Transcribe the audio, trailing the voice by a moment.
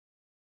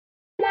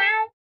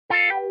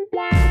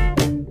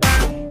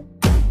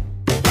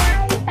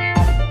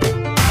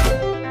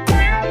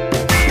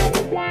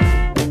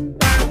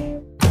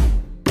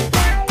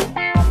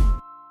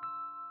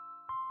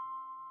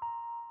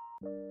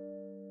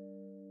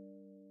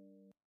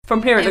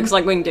From here it looks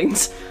like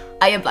wingdings.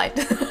 I am blind.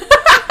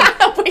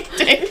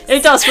 Wingdings.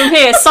 It does, from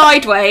here,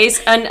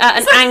 sideways and at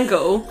an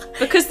angle.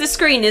 Because the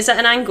screen is at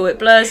an angle, it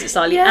blurs it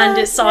slightly, and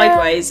it's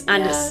sideways,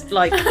 and it's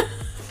like...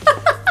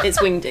 it's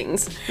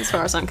wingdings, as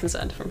far as I'm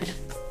concerned, from here.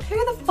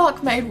 Who the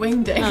fuck made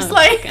wingdings? Oh,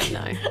 like, fucking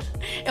no.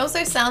 It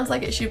also sounds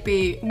like it should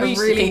be We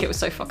used to think it was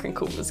so fucking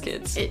cool as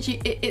kids.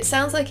 It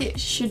sounds like it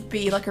should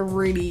be like a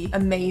really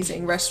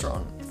amazing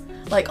restaurant.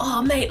 Like,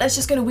 oh mate, let's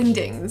just go to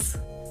Wingdings.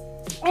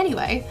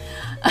 Anyway,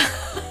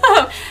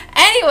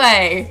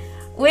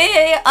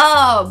 we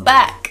are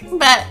back in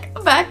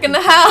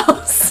the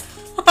house.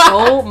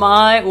 Oh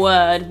my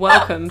word,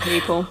 welcome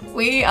people.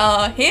 We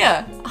are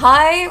here.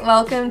 Hi,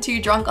 welcome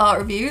to Drunk Art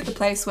Review, the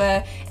place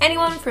where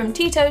anyone from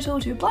teetotal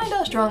to blind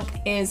ass drunk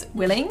is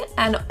willing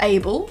and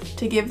able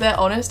to give their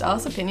honest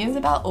ass opinions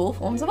about all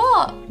forms of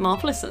art.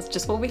 Marvellous, that's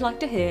just what we like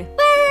to hear.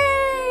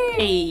 Yay!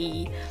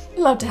 Hey.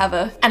 Love to have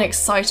an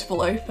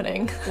excitable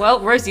opening. Well,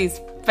 Rosie's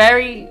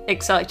very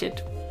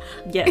excited.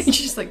 Yes. She's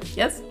just like,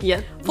 yes,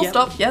 Yeah. full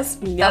stop, yes,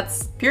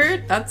 that's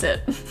period, that's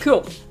it.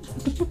 Cool.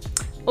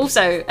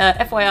 Also,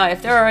 FYI,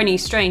 if there are any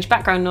strange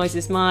background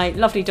noises, my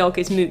lovely dog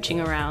is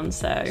mooching around,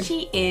 so...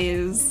 She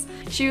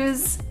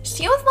was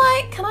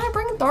like, can I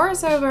bring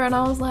Doris over? And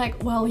I was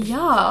like, well,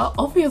 yeah,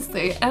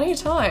 obviously,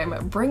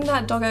 anytime. Bring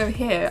that dog over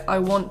here. I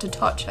want to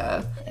touch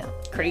her. Yeah.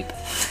 Creep.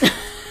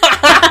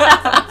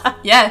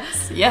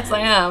 Yes, I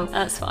am.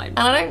 That's fine. And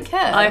I don't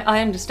care.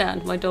 I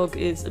understand. My dog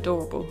is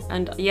adorable.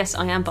 And yes,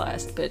 I am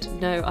biased, but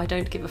no, I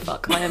don't give a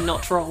fuck. I am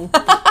not wrong.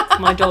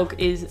 My dog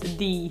is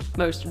the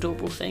most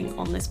adorable thing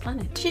on this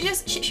planet. She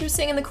was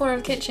sitting in the corner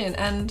of the kitchen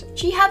and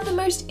she had the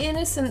most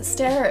innocent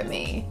stare at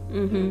me.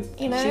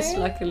 Mm-hmm. You know? She's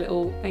like a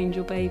little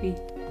angel baby.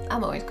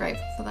 I'm always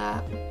grateful for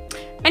that.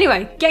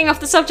 Anyway, getting off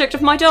the subject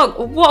of my dog,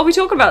 what are we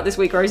talking about this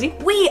week, Rosie?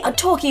 We are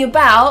talking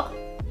about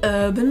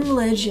urban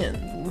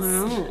legends.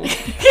 Wow.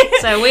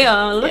 So we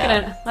are looking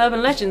at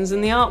urban legends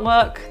and the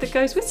artwork that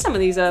goes with some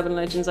of these urban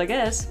legends, I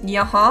guess.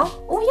 Yeah-huh.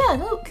 Oh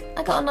yeah, look,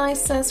 I got a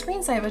nice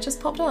screensaver just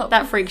popped up.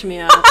 That freaked me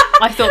out.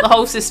 I thought the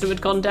whole system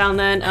had gone down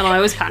then and I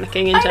was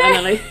panicking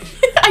internally.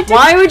 I did.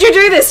 Why would you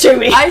do this to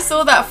me? I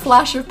saw that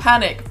flash of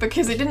panic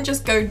because it didn't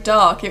just go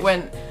dark, it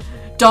went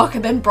dark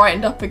and then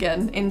brightened up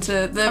again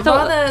into the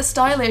rather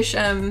stylish,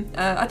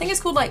 I think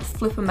it's called like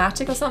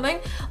Flippomatic or something.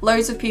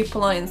 Loads of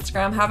people on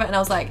Instagram have it and I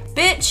was like,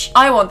 bitch,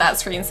 I want that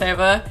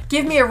screensaver.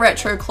 Give me a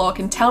retro clock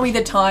and tell me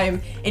the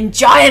time in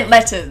giant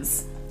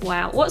letters.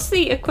 Wow, what's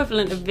the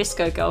equivalent of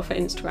Visco Girl for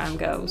Instagram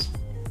girls?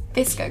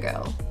 Visco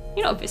Girl.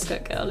 You know what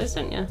Visco Girl is,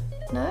 don't you?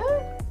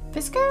 No?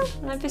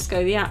 Visco? Like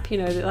Visco, the app, you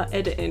know, that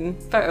editing,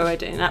 photo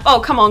editing app. Oh,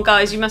 come on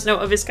guys, you must know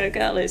what a Visco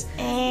Girl is.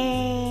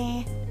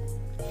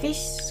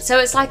 So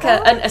it's like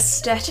an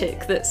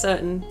aesthetic that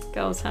certain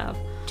girls have.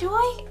 Do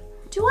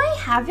I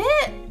have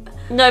it?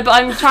 No, but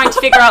I'm trying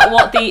to figure out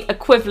what the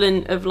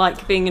equivalent of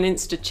like being an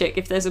Insta chick,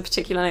 if there's a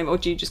particular name, or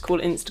do you just call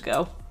it Insta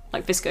Girl?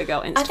 Like Visco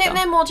Girl, Insta I think Girl.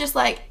 they're more just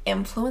like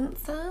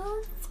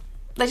influencers.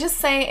 They just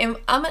say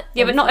I'm an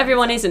Yeah, but not influencer.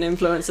 everyone is an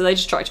influencer, they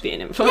just try to be an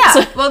influencer.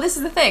 Yeah, well this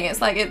is the thing,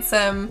 it's like it's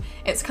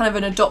kind of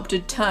an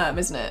adopted term,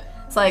 isn't it?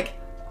 It's like,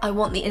 I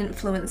want the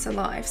influencer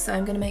life, so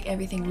I'm gonna make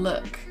everything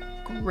look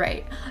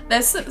great.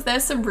 There's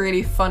some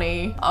really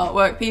funny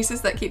artwork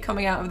pieces that keep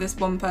coming out of this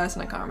one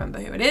person, I can't remember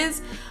who it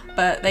is,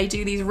 but they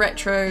do these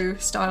retro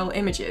style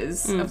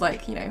images of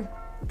like, you know,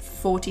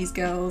 40s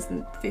girls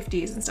and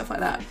 50s and stuff like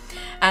that.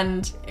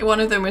 And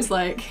one of them was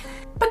like,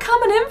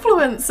 become an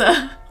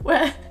influencer,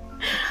 where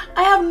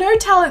I have no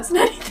talents in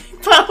anything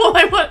but all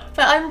I want,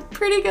 but I'm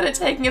pretty good at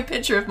taking a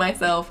picture of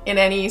myself in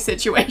any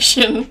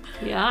situation.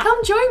 Yeah.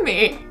 Come join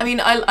me. I mean,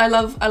 I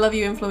love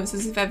you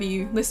influencers if ever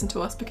you listen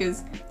to us,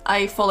 because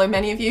I follow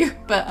many of you,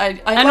 but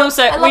I love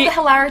the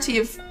hilarity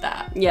of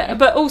that. Yeah,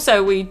 but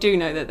also we do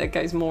know that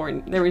there is more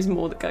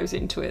that goes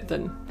into it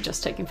than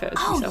just taking photos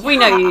of yourself. Yeah. We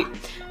know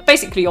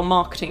basically you're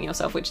marketing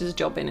yourself, which is a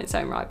job in its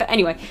own right. But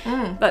anyway,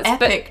 that's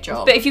epic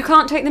job. But if you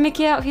can't take the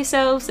mickey out of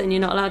yourselves, then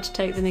you're not allowed to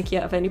take the mickey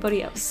out of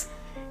anybody else.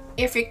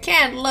 If you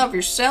can't love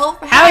yourself,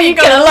 how are you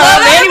gonna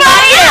love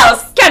anybody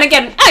else? Can I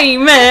get an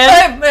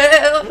amen?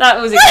 Amen. That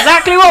was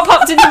exactly what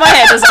popped into my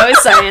head as I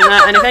was saying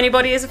that. And if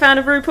anybody is a fan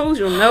of RuPaul's,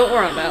 you'll know what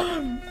we're on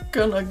about.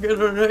 Gonna get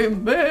an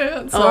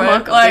amen. Sorry, oh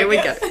my god, here we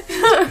go.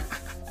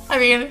 I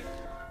mean,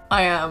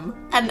 I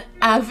am an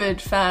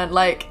avid fan.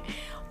 Like,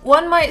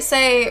 one might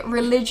say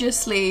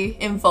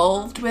religiously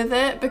involved with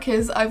it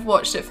because I've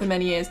watched it for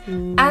many years,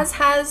 as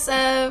has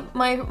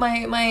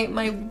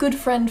my good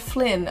friend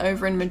Flynn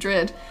over in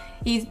Madrid.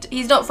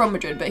 He's not from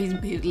Madrid, but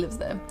he lives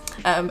there,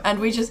 and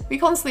we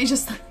constantly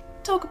just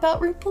talk about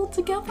RuPaul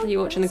together. Are you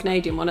watching the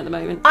Canadian one at the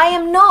moment? I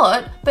am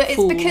not, but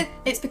Fool.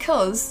 it's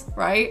because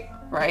right.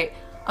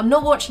 I'm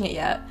not watching it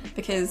yet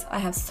because I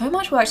have so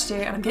much work to do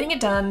and I'm getting it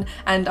done,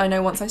 and I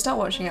know once I start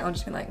watching it I'll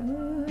just be like,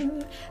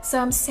 so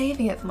I'm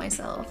saving it for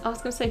myself. I was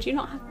going to say, do you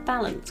not have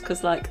balance?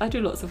 Because like I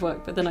do lots of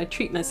work, but then I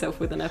treat myself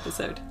with an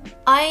episode.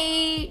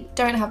 I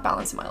don't have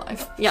balance in my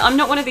life. Yeah, I'm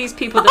not one of these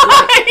people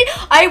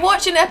that I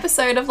watch an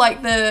episode of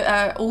like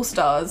the All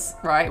Stars,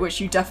 right,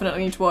 which you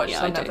definitely need to watch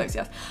on Netflix.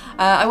 Yes,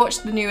 I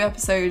watched the new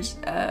episode,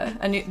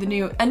 a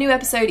new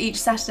episode each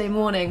Saturday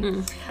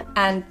morning,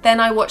 and then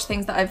I watch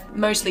things that I've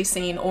mostly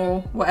seen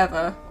or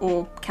whatever,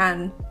 or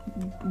can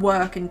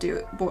work and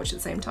watch at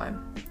the same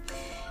time.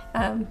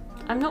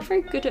 I'm not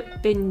very good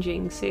at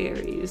binging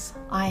series.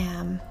 I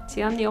am.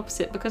 See, I'm the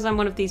opposite because I'm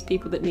one of these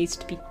people that needs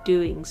to be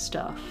doing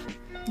stuff.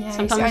 Yeah,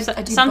 sometimes,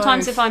 I do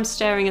sometimes both. if I'm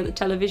staring at the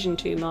television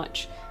too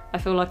much, I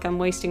feel like I'm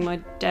wasting my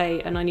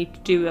day and I need to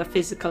do a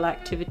physical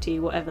activity,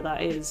 whatever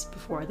that is,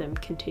 before I then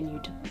continue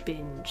to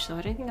binge. So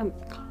I don't think I'm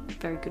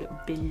very good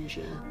at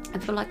binging. I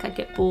feel like I'd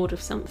get bored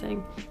of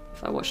something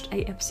if I watched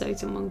 8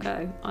 episodes in one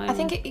go. I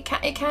think it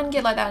can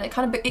get like that.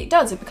 It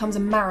does. It becomes a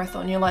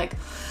marathon. You're like,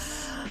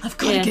 I've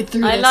got to get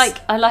through this.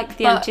 I like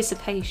the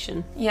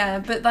anticipation. Yeah,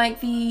 but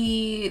like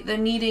the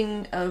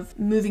needing of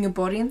moving a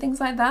body and things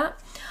like that,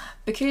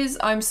 because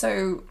I'm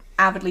so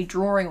avidly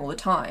drawing all the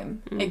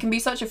time, it can be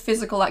such a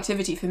physical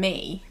activity for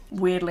me,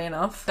 weirdly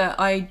enough, that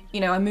I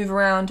move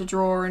around to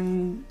draw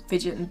and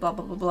fidget and blah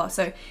blah blah blah.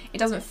 So it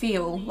doesn't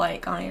feel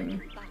like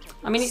I'm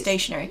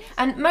stationary.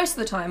 And most of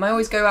the time I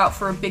always go out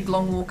for a big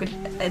long walk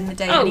in the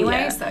day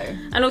anyway. So.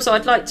 And also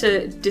I'd like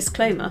to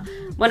disclaimer,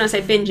 when I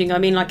say binging I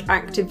mean like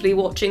actively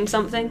watching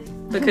something,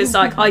 because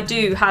like I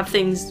do have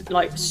things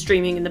like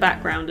streaming in the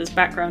background as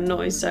background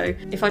noise, so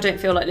if I don't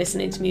feel like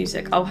listening to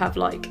music I'll have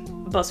like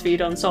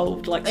BuzzFeed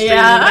Unsolved like streaming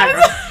in the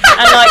background.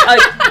 And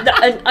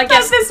like I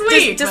guess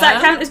does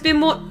that count as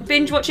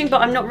binge watching?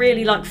 But I'm not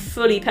really like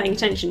fully paying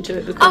attention to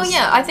it because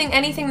I think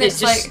anything that's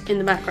it's just like in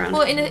the background.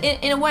 Well,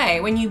 in a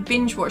way, when you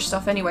binge watch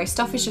stuff anyway,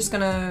 stuff is just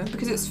gonna,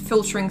 because it's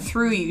filtering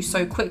through you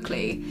so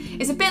quickly.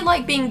 It's a bit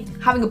like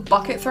having a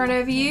bucket thrown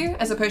over you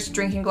as opposed to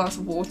drinking a glass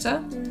of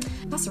water.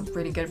 That's a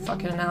really good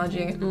fucking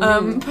analogy.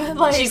 But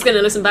like, she's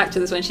gonna listen back to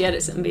this when she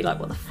edits it and be like,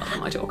 what the fuck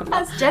am I talking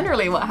about? That's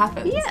generally what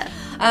happens. Yeah.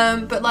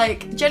 But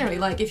like generally,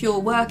 like if you're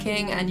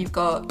working and you've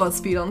got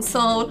BuzzFeed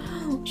Unsolved,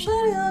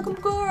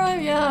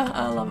 yeah,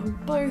 I love them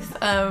both.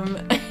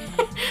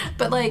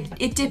 But like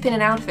it dip in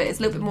and out of it. It's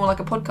a little bit more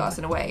like a podcast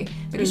in a way,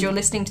 because you're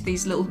listening to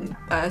these little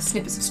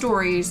snippets of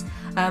stories,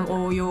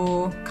 or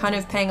you're kind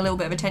of paying a little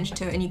bit of attention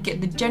to it, and you get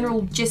the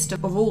general gist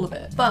of all of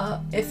it. But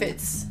if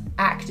it's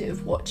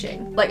active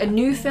watching, like a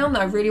new film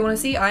that I really want to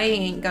see, I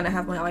ain't gonna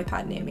have my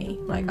iPad near me.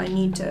 Like I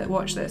need to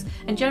watch this,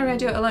 and generally I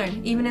do it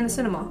alone, even in the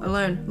cinema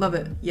alone. Love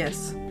it.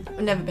 Yes,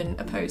 I've never been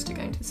opposed to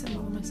going to the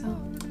cinema myself.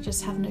 I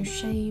just have no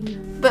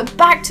shame. But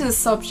back to the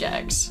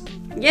subject.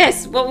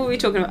 Yes, what were we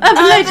talking about?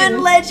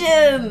 Urban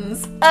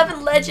legends.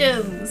 Urban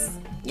legends.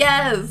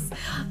 Yes.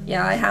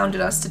 Yeah, I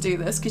hounded us to do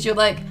this because you're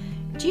like,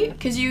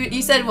 because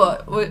you said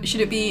what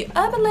should it be,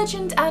 urban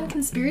legend and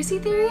conspiracy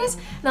theories?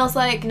 And I was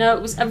like, no,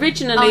 it was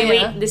originally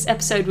this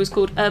episode was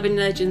called Urban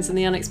Legends and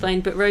the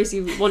Unexplained, but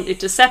Rosie wanted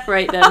to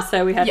separate them,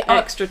 so we had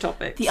extra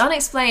topics. The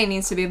unexplained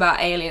needs to be about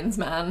aliens,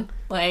 man.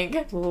 Like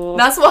that's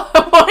what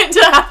I wanted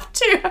to have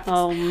to.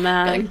 Oh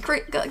man,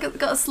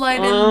 gotta slide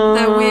in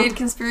the weird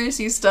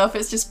conspiracy stuff.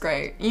 It's just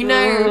great. You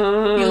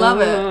love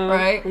it,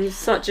 right? I'm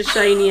such a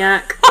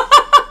shaniac.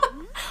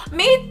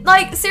 Me,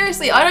 like,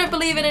 seriously, I don't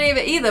believe in any of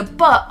it either,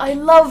 but I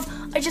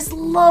just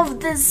love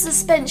this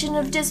suspension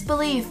of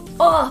disbelief.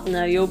 Oh.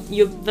 No, you're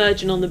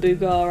virgin on the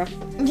Bugara.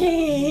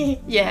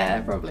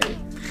 Yeah, probably.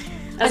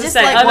 I just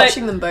like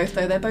watching them both,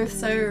 though. They're both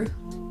so.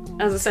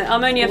 As I say,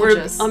 I'm only ever a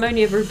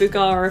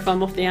Bugara if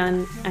I'm off the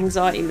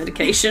anxiety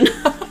medication.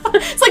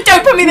 It's like,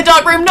 don't put me in the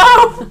dark room,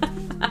 no!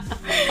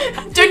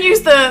 Don't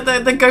use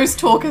the ghost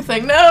talker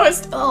thing. No,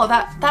 it's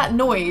that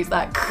noise,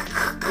 that.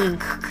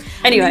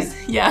 Anyway,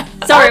 yeah.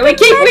 Sorry, we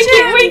keep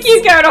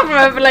going off of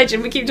Urban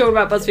Legend. We keep talking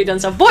about BuzzFeed and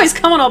stuff. Boys,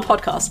 come on our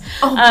podcast.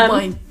 Oh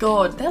my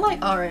god, they're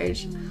like our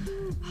age.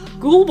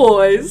 Ghoul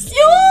boys.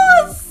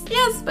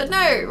 Yes, but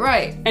no,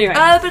 right. Anyway,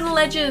 urban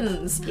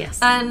legends. Yes.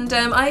 And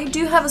I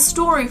do have a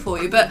story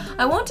for you, but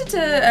I wanted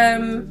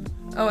to.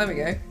 Oh, there we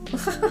go.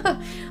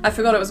 I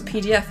forgot it was a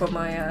PDF on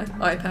my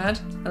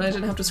iPad, and I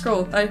didn't have to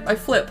scroll. I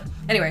flip.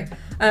 Anyway,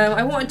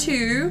 I wanted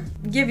to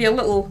give you a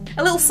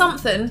little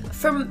something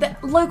from the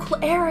local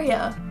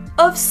area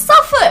of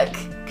Suffolk,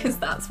 because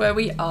that's where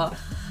we are.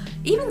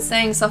 Even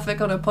saying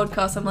Suffolk on a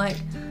podcast, I'm like,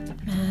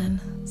 man,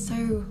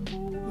 so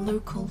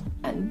local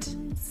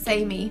and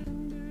samey.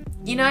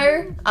 You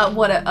know, I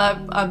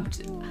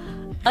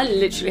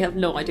literally have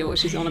no idea what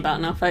she's on about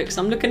now, folks.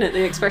 I'm looking at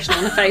the expression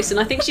on her face, and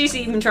I think she's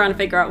even trying to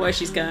figure out where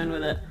she's going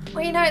with it.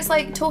 Well, you know, it's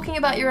like talking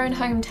about your own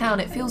hometown.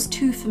 It feels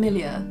too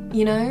familiar,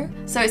 you know?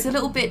 So it's a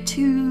little bit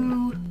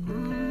too...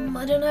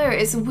 I don't know.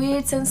 It's a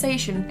weird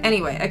sensation.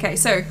 Anyway, okay,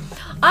 so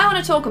I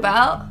want to talk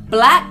about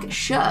Black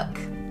Shuck.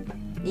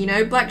 You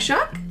know Black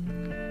Shuck?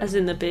 As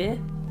in the beer?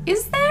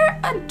 Is there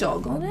a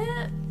dog on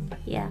it?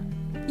 Yeah.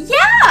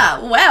 Yeah!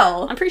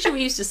 Well... I'm pretty sure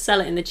we used to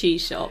sell it in the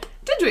cheese shop.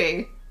 Did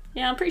we?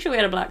 Yeah, I'm pretty sure we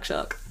had a black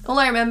shark. All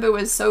I remember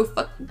was so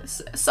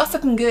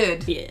fucking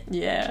good. Yeah.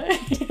 Yeah.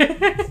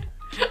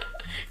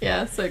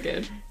 Yeah, so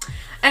good.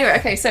 Anyway,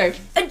 okay, so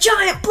a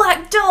giant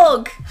black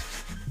dog.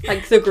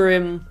 Like the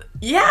Grim.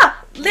 Yeah,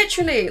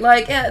 literally.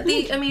 Like,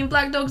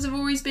 black dogs have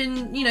always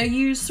been,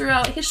 used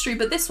throughout history,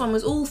 but this one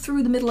was all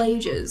through the Middle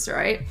Ages,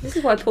 right? This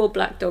is why poor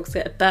black dogs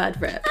get a bad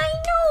rep. I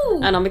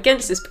know. And I'm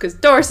against this because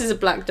Doris is a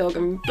black dog,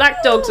 and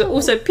black dogs are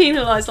also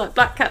penalised like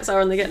black cats are,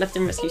 and they get left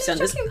in rescue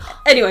centres.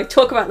 Anyway,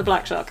 talk about the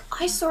black shark.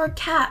 I saw a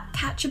cat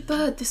catch a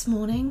bird this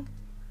morning.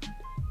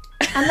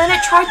 And then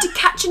it tried to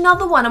catch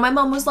another one, and my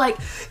mum was like,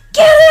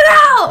 "Get it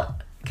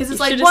out!" Because it's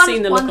like should have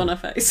seen the look on her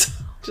face.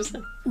 Just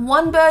then.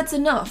 One bird's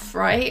enough,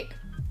 right?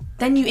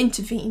 Then you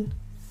intervene.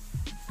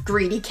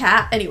 Greedy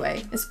cat.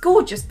 Anyway, it's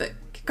gorgeous, but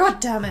god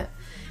damn it.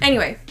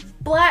 Anyway,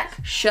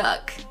 Black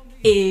Shuck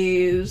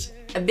is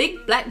a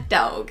big black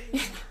dog.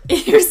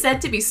 You're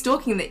said to be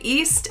stalking the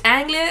East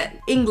Anglia,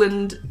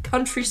 England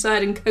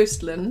countryside and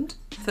coastland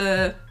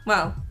for,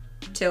 well,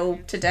 till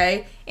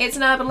today. It's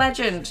an urban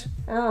legend.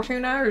 Oh, who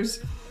knows?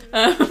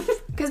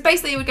 Because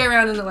basically it would go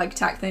around and like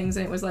attack things,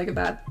 and it was like a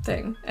bad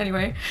thing.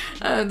 Anyway,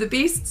 the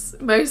beast's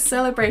most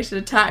celebrated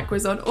attack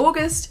was in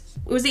August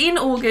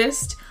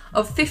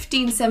of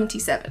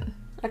 1577.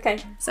 Okay.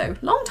 So,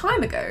 long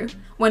time ago,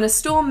 when a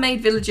storm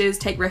made villagers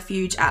take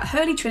refuge at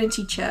Holy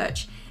Trinity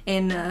Church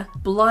in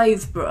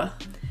Blytheborough,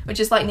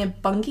 which is like near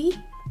Bungay.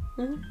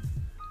 Mm-hmm.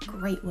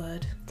 Great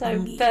word. So,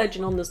 Bungay.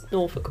 Virgin on the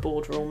Norfolk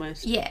border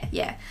almost.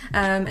 Yeah.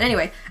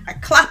 Anyway, a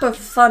clap of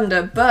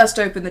thunder burst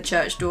open the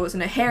church doors,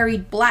 and a hairy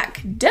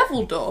black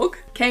devil dog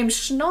came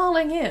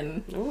snarling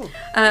in. Ooh.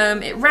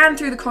 It ran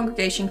through the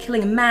congregation,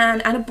 killing a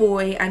man and a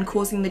boy and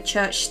causing the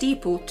church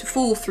steeple to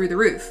fall through the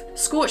roof.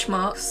 Scorch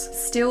marks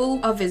still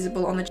are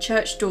visible on the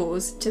church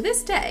doors to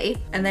this day,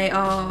 and they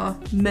are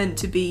meant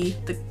to be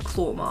the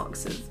claw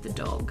marks of the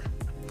dog.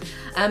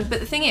 But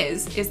the thing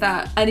is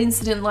that an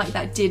incident like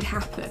that did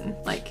happen.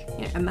 Like,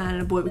 a man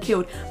and a boy were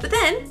killed. But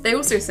then they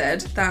also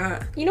said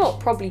that... You know what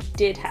probably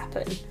did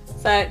happen?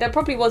 So there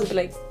probably was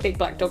a big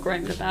black dog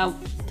roaming about,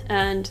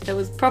 and there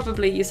was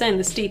probably, you're saying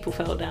the steeple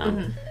fell down.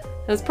 Mm-hmm.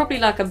 There was probably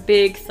like a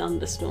big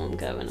thunderstorm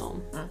going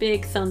on.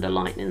 Big thunder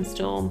lightning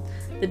storm.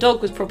 The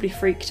dog was probably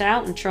freaked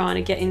out and trying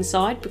to get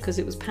inside because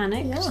it was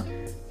panicked. Yeah.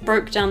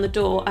 Broke down the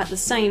door. At the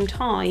same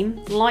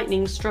time,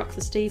 lightning struck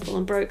the steeple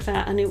and broke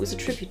that, and it was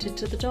attributed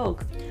to the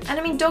dog.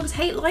 And dogs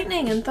hate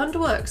lightning and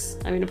thunderworks.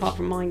 Apart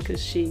from mine,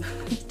 because she...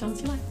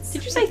 Dance your lights.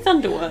 Did you say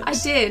thunderworks? I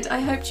did. I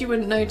hoped you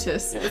wouldn't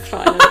notice. It's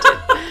fine,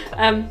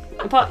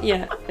 I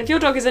did. If your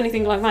dog is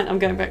anything like mine, I'm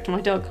going back to my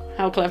dog.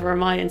 How clever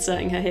am I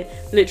inserting her here?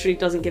 Literally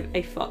doesn't give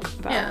a fuck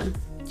about them.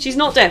 She's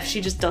not deaf,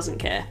 she just doesn't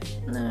care.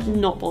 No.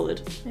 Not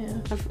bothered. Yeah.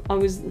 I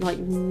was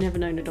never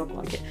known a dog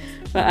like it.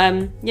 But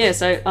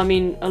so a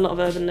lot of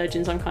urban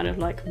legends, I'm kind of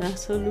like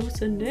mass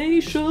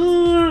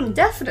hallucination.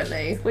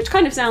 Definitely. Which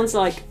kind of sounds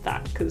like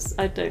that, because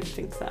I don't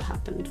think that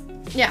happened.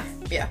 Yeah.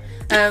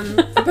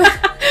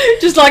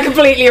 Just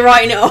completely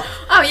writing it off.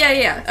 Oh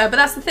yeah. But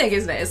that's the thing,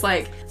 isn't it? It's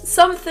like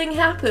something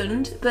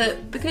happened,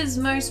 but because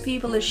most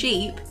people are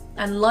sheep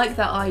and like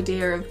that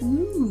idea of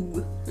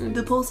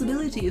the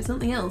possibility of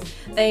something else,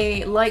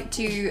 they like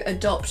to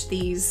adopt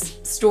these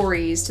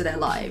stories to their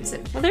lives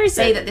and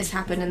say that this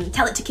happened and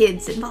tell it to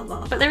kids and blah blah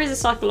blah. But there is a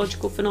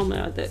psychological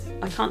phenomenon that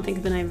I can't think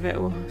of the name of it,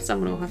 or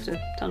someone will have to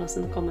tell us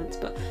in the comments,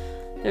 but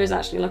there is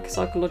actually a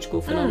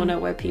psychological phenomenon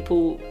where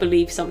people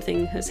believe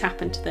something has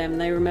happened to them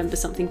and they remember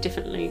something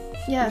differently.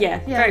 Yeah,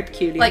 very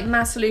peculiar. Like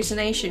mass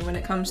hallucination when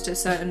it comes to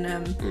certain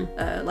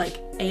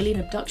alien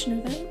abduction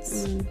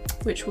events,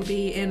 which will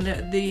be in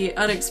the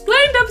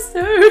unexplained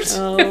episode.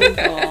 Oh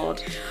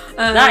god.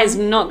 That is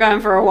not going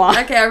for a while.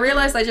 Okay, I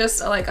realised so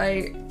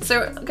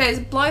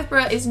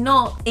Blytheborough is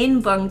not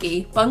in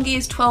Bungay. Bungay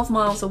is 12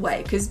 miles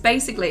away, because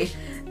basically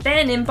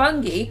then in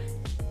Bungay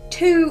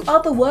 2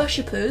 other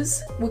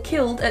worshippers were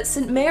killed at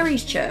St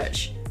Mary's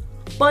Church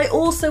by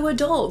also a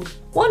dog.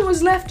 One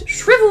was left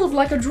shriveled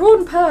like a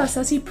drawn purse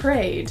as he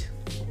prayed,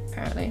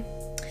 apparently.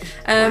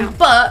 Wow.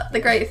 But the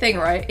great thing,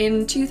 right,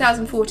 in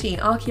 2014,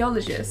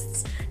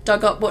 archaeologists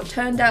dug up what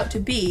turned out to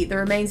be the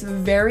remains of a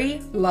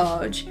very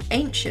large,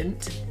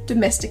 ancient,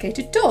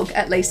 domesticated dog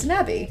at Leiston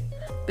Abbey.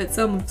 But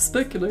some have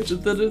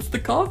speculated that it's the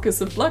carcass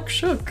of Black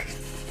Shuck.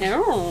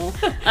 Oh.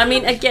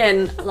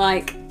 Again,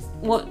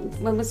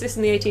 when was this,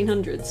 in the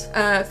 1800s?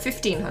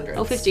 1500s.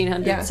 Oh,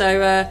 1500s. Yeah.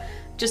 So,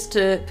 just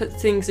to put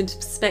things into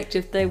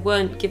perspective, they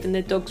weren't giving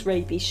their dogs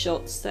rabies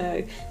shots,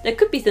 so there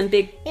could be some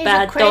big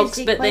bad dogs,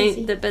 but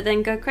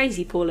then go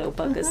crazy, poor little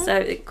buggers. Mm-hmm. So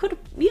it could have,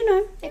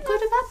 it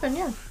could have happened.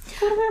 Yeah,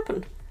 could have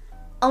happened.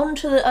 On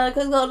to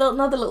we've got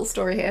another little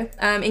story here.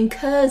 In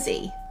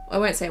Kersey. I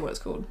won't say what it's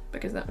called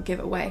because that would give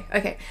it away.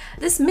 Okay,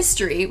 this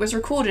mystery was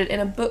recorded in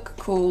a book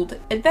called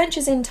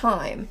Adventures in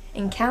Time: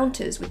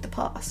 Encounters with the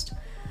Past.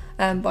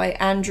 By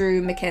Andrew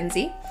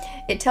Mackenzie.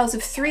 It tells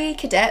of 3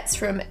 cadets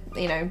from,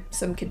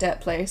 some cadet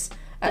place.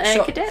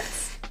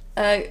 Cadets?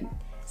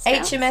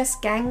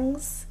 HMS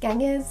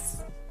Ganges.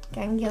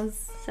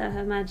 So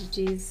Her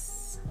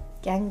Majesty's...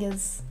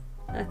 Ganges.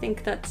 I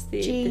think that's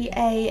the...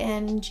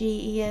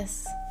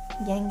 Ganges.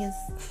 Yangas.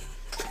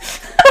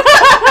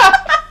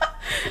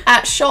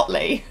 At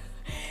Shotley,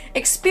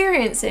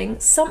 experiencing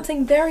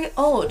something very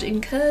odd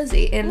in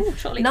Kersey in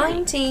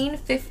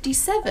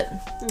 1957.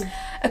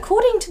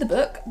 According to the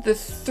book, the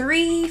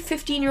 3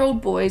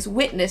 15-year-old boys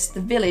witnessed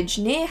the village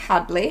near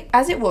Hadley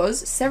as it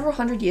was several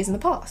hundred years in the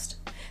past.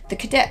 The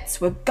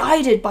cadets were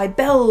guided by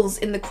bells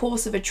in the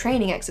course of a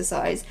training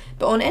exercise,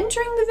 but on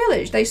entering the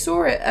village they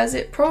saw it as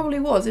it probably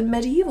was in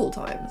medieval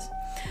times.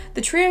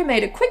 The trio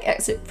made a quick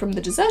exit from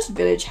the deserted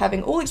village,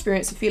 having all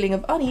experienced a feeling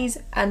of unease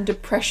and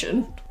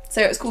depression.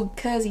 So it's called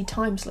Kersey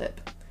time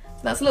slip.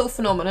 So that's a little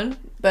phenomenon,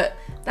 but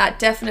that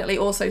definitely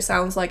also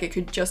sounds like it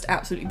could just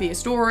absolutely be a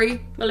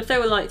story. Well, if there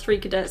were like 3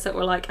 cadets that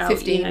were like out,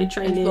 15,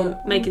 training,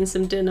 making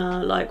some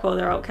dinner, like while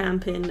they're out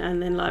camping, and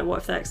then like what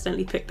if they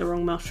accidentally picked the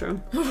wrong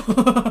mushroom?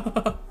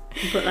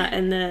 Put that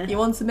in there. You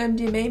want some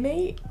MDMA,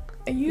 mate?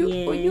 Are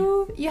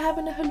you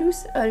having a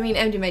hallucination? I mean,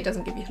 MDMA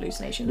doesn't give you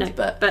hallucinations, No,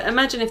 but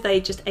imagine if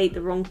they just ate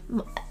the wrong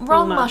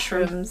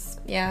mushrooms.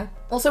 Yeah.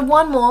 Also,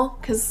 one more,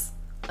 because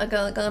I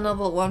got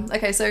another one.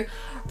 Okay, so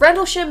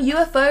Rendlesham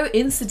UFO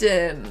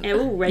incident.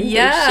 Oh,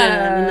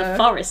 Rendlesham in the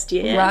forest,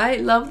 yeah. Right,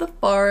 love the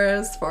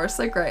forest. Forest's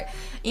so great.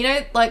 You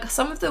know, like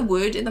some of the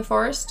wood in the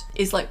forest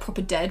is like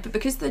proper dead, but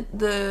because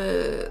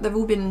they've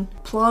all been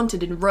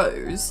planted in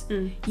rows,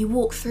 you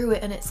walk through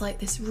it and it's like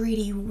this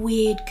really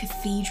weird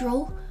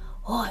cathedral.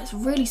 Oh, it's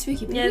really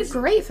spooky. But it's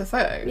great for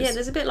photos. Yeah,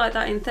 there's a bit like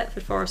that in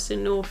Thetford Forest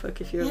in Norfolk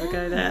if you ever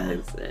go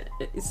there.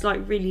 It's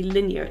like really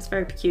linear. It's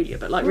very peculiar,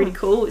 but like really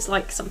cool. It's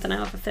like something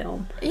out of a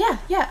film. Yeah,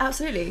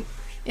 absolutely.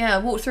 Yeah, I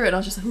walked through it and I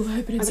was just like, oh, I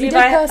hope I didn't see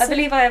I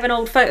believe I have an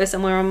old photo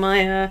somewhere on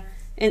my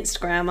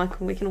Instagram.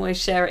 We can always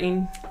share it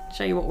and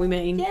show you what we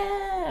mean.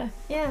 Yeah,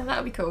 that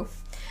would be cool.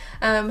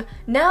 Now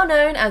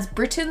known as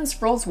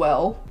Britain's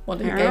Roswell,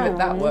 wonder who gave it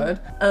that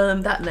word,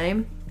 that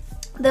name.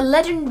 The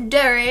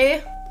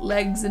legendary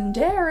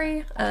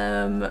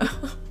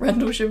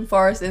Rendlesham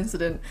Forest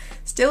incident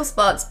still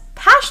sparks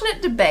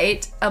passionate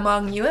debate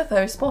among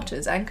UFO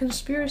spotters and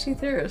conspiracy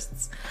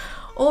theorists.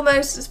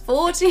 Almost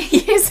 40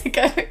 years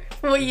ago,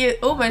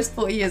 almost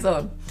 40 years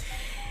on.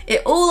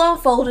 It all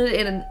unfolded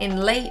in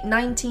late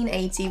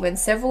 1980 when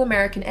several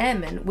American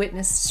airmen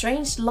witnessed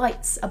strange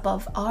lights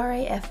above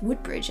RAF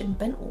Woodbridge and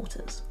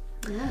Bentwaters.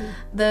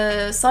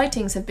 The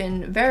sightings have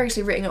been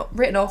variously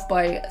written off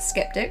by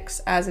skeptics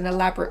as an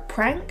elaborate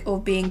prank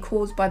or being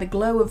caused by the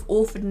glow of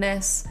Orford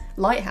Ness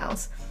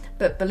Lighthouse,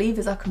 but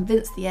believers are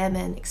convinced the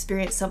airmen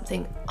experienced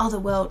something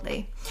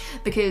otherworldly,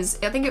 because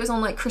I think it was on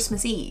like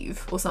Christmas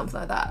Eve or something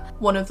like that.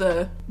 One of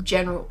the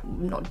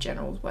not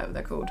generals, whatever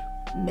they're called,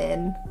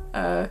 men,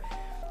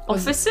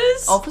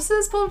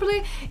 officers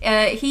probably,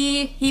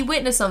 he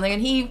witnessed something,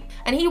 and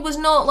he was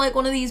not like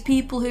one of these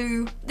people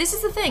who, this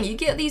is the thing, you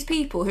get these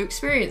people who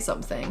experience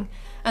something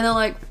and they're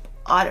like,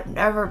 I'd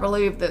never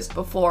believed this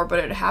before, but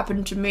it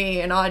happened to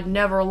me and I'd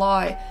never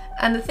lie.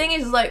 And the thing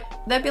is, like,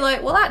 they'd be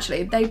like, well,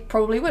 actually, they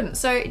probably wouldn't.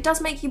 So it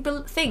does make you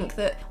think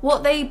that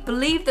what they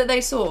believed that they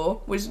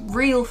saw was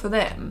real for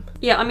them.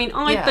 Yeah, I mean,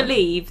 I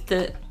believe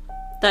them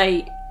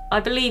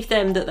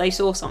that they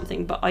saw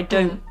something, but I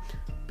don't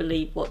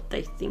believe what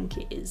they think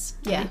it is.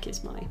 I think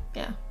is my...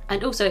 Yeah.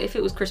 And also, if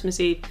it was Christmas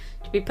Eve,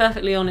 to be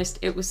perfectly honest,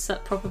 it was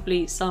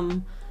probably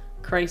some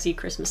crazy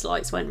Christmas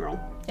lights went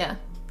wrong. Yeah.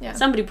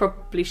 Somebody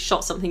probably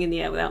shot something in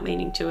the air without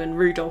meaning to, and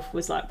Rudolph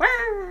was like,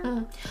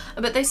 "Wah!"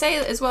 But they say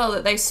as well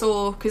that they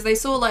saw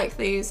like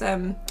these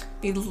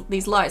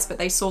lights, but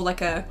they saw like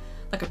a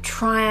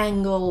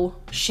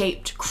triangle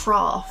shaped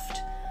craft,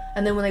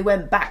 and then when they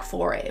went back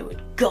for it, it was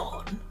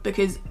gone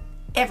because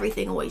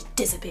everything always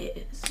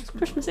disappears. It's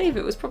Christmas Eve.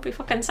 It was probably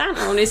fucking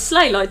Santa on his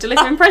sleigh, like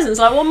delivering presents.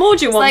 Like, what more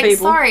do you want, like,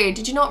 people? Sorry,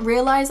 did you not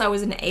realise I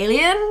was an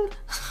alien?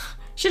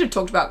 Should have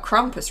talked about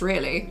Krampus,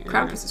 really.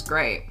 Krampus is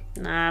great.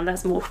 Nah,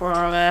 that's more for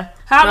our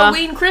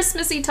Halloween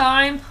Christmassy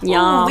time.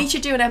 Yeah. Ooh, we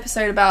should do an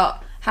episode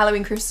about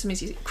Halloween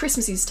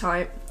Christmasy's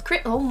time.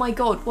 Oh my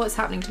god, what's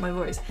happening to my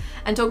voice?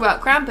 And talk about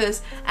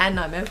Krampus and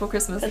Nightmare Before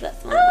Christmas. But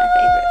that's one of my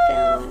favourite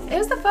films. It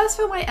was the first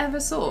film I ever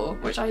saw,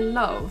 which I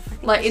love.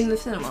 Like, in the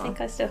cinema. I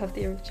think I still have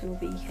the original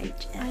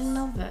VHS. I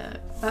love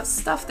it. That's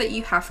stuff that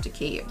you have to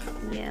keep.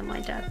 Yeah, my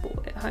dad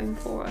bought it home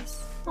for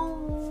us.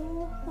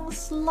 Oh,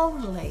 that's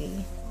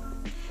lovely.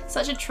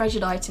 Such a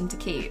treasured item to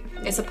keep.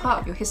 It's a part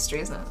of your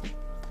history, isn't it?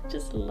 I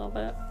just love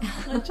it.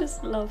 I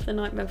just love The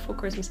Nightmare Before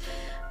Christmas.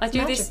 I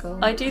do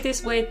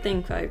this weird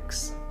thing,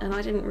 folks, and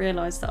I didn't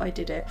realise that I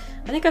did it.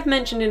 I think I've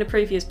mentioned in a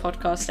previous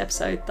podcast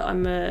episode that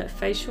I'm a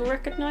facial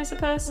recognizer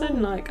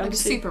person. I'm a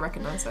super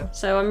recognizer.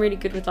 So I'm really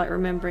good with like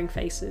remembering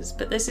faces.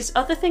 But there's this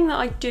other thing that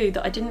I do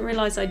that I didn't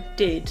realise I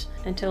did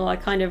until I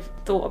kind of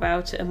thought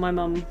about it, and my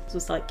mum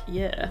was like,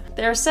 yeah.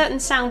 There are certain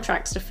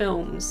soundtracks to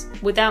films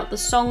without the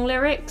song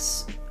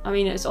lyrics. I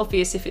mean, it's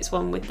obvious if it's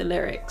one with the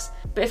lyrics.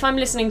 But if I'm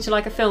listening to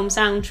like a film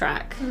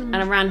soundtrack and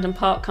a random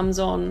part comes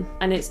on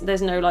and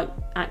there's no like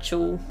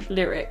actual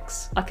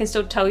lyrics, I can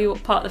still tell you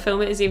what part of the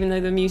film it is, even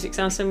though the music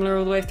sounds similar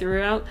all the way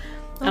throughout.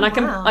 And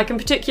I can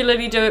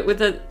particularly do it with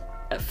the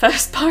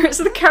first Pirates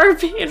of the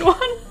Caribbean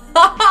one.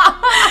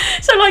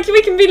 So like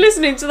we can be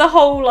listening to the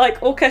whole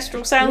like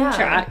orchestral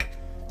soundtrack,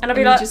 and I'll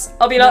be And you like, just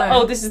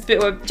oh, this is the bit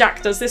where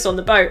Jack does this on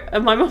the boat,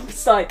 and my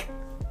mum's like,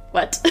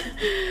 what?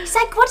 It's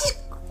like, what is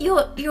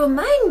your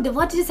mind?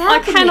 What is I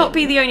happening? cannot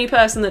be the only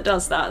person that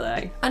does that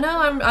though. I know.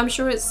 I'm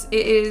sure it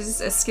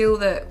is a skill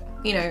that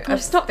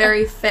it's not-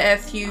 very fair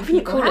few wouldn't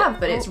people call it- have,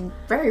 but it's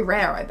very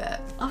rare. I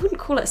bet. I wouldn't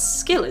call it a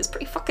skill. It's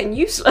pretty fucking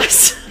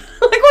useless.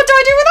 Like, what do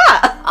I do with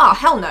that? Oh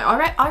hell no!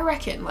 I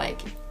reckon like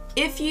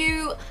if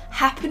you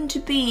happen to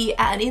be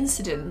at an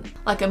incident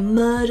like a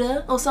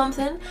murder or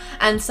something,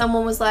 and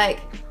someone was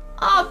like,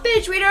 "Oh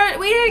bitch, we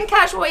didn't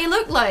catch what he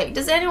looked like.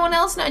 Does anyone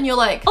else know?" And you're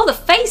like, Oh, the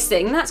face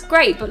thing, that's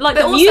great, but like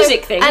But the also-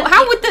 music thing, and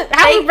how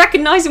would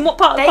recognising what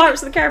part of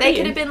Pirates of the Caribbean? They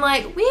could have been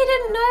like, we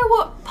didn't know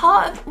what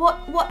part of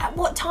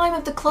what time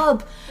of the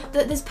club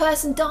that this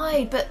person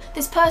died, but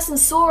this person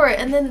saw it,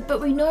 and then but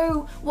we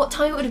know what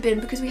time it would have been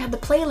because we had the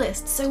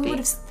playlist, so we would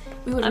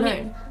have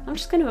known. I'm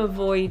just going to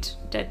avoid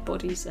dead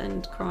bodies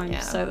and crimes, Yeah.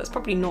 so that's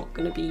probably not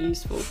going to be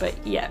useful. But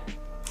yeah,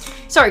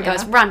 sorry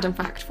guys, random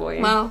fact for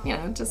you. Well,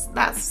 just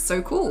that's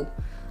so cool.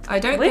 I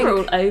don't We're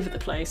think. all over the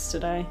place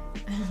today.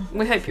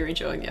 We hope you're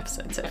enjoying the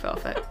episode so far,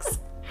 folks.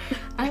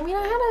 I mean,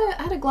 I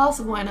had a glass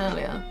of wine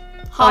earlier. Oh,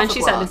 and Half a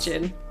she's had a glass.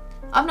 gin.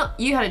 I'm not.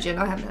 You had a gin.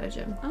 I haven't had a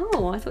gin.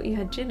 Oh, I thought you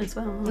had gin as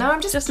well. No, I'm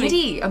just me.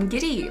 giddy. I'm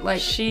giddy. Like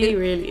She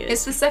really is.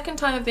 It's the second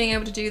time of being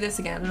able to do this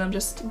again, and I'm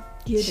just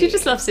giddy. She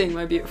just loves seeing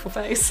my beautiful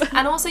face.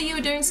 And also, you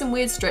were doing some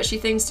weird stretchy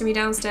things to me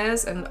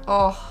downstairs, and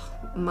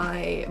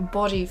my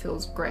body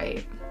feels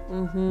great.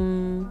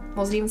 Mm-hmm.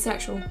 Wasn't even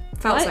sexual.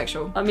 Felt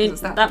sexual. I mean,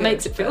 'cause it's that good,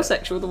 makes it feel but-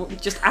 sexual,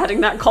 just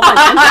adding that comment.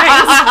 And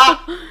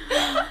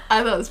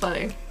I thought it was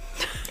funny.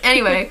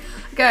 Anyway,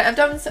 go. I've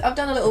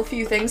done a little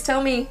few things.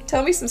 Tell me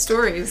some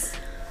stories.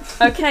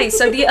 okay,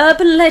 so the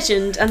urban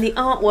legend and the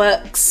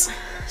artworks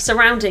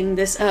surrounding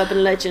this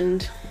urban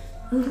legend.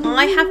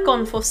 I have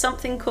gone for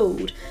something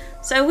called.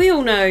 So we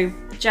all know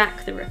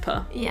Jack the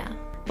Ripper. Yeah.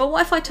 But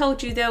what if I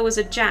told you there was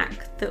a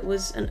Jack that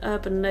was an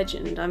urban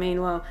legend? I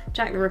mean, well,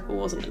 Jack the Ripper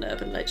wasn't an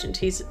urban legend,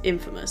 he's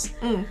infamous.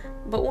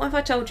 But what if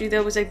I told you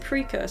there was a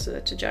precursor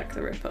to Jack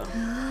the Ripper?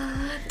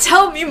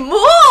 Tell me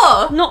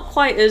more. Not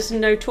quite as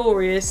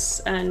notorious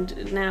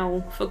and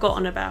now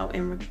forgotten about,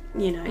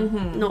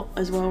 not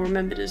as well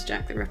remembered as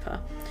Jack the Ripper.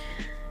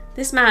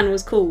 This man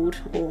was called,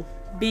 or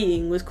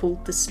being was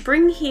called, the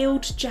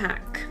Spring-Heeled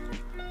Jack.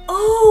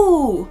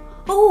 Oh,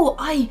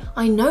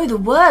 I know the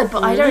word,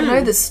 but I don't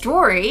know the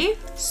story.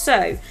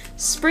 So,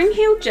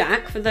 Spring-Heeled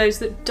Jack, for those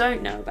that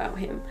don't know about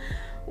him,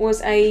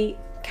 was a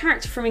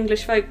character from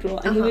English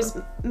folklore, and he was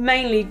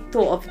mainly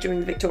thought of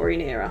during the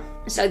Victorian era.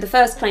 So the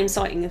first claimed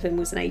sighting of him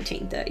was in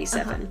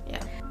 1837. Yeah.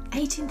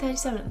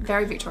 1837.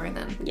 Very Victorian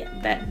then.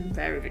 Yeah,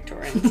 very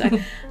Victorian. So,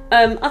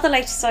 other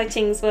later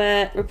sightings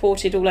were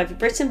reported all over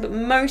Britain, but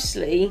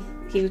mostly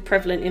he was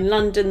prevalent in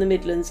London, the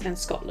Midlands, and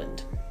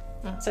Scotland.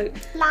 So,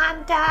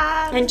 London.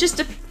 and just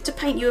to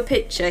paint you a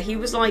picture, he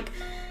was like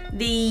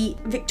the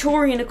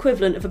Victorian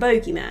equivalent of a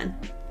bogeyman.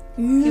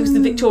 He was the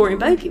Victorian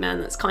bogeyman.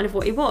 That's kind of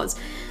what he was.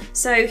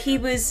 So he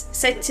was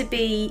said to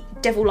be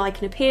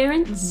devil-like in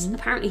appearance.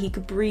 Apparently, he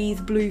could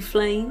breathe blue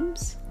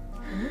flames.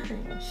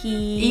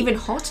 He Even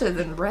hotter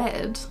than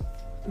red.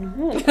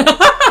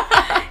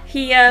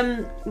 He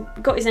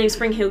got his name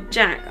Spring-Heeled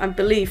Jack, I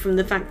believe, from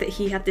the fact that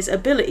he had this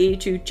ability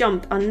to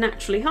jump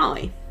unnaturally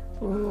high.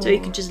 So he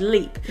could just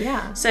leap.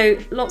 Yeah. So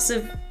lots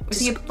of... Was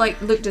he like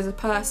looked as a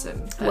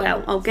person?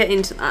 Well, I'll get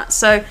into that.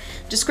 So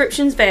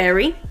descriptions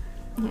vary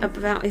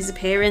about his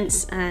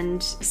appearance,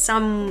 and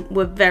some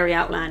were very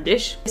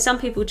outlandish. Some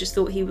people just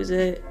thought he was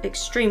a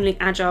extremely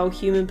agile a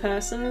human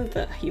being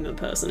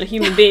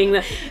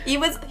that he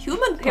was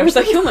human. he was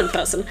a human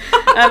person.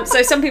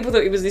 So some people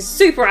thought he was this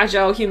super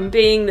agile human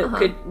being that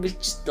was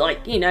just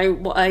like,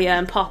 what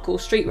a parkour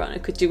street runner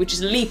could do, which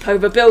is leap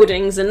over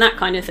buildings and that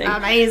kind of thing.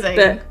 Amazing.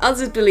 But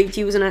others believed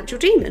he was an actual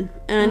demon,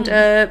 and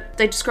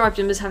they described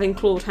him as having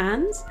clawed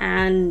hands,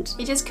 and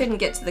He just couldn't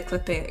get to the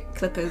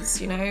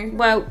clippers,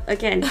 well,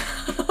 again,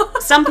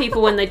 some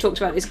people, when they talked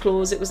about his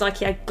claws, it was like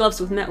he had gloves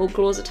with metal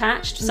claws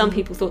attached. Some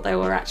people thought they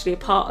were actually a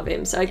part of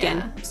him. So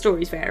again,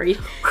 stories varied.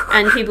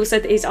 And people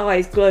said that his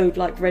eyes glowed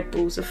like red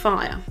balls of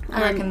fire.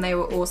 I reckon they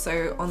were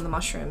also on the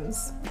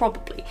mushrooms.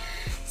 Probably.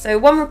 So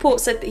one report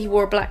said that he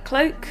wore a black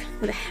cloak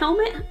with a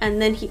helmet,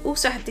 and then he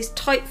also had this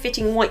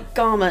tight-fitting white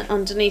garment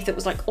underneath that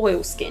was like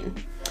oilskin.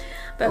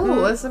 But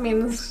That's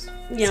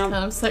kind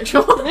of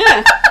sexual.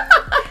 yeah.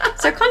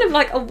 So kind of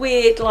like a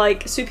weird,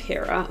 like,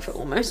 superhero outfit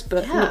almost,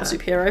 but not a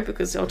superhero,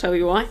 because I'll tell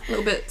you why. A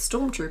little bit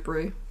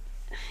stormtroopery.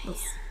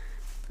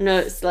 No,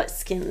 it's like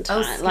skin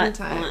tight. skin like,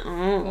 tight.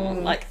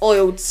 Like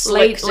oiled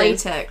slick thing.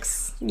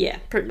 Latex. Yeah,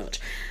 pretty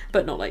much.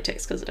 But not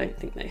latex, because I don't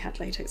think they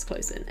had latex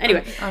clothes in.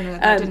 Anyway. Oh no,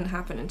 that didn't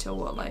happen until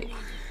what, like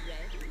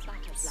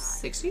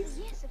 60s?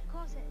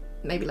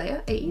 maybe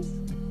later,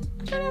 80s.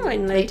 I don't know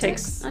when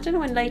latex. I don't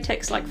know when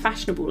latex, like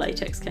fashionable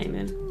latex, came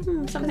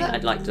in. Something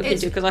I'd like to look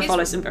into because I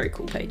follow some very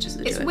cool pages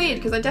that do it. It's weird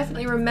because I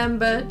definitely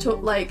remember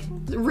like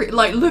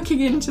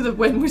looking into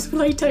when was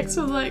latex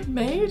was like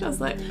made. I was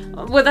like,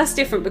 well, that's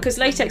different because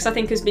latex I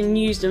think has been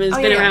used and has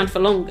been around for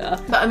longer.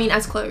 But I mean,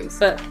 as clothes.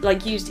 But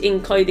like used in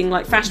clothing,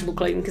 like fashionable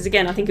clothing, because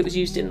again, I think it was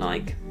used in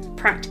like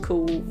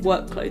practical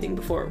work clothing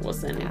before it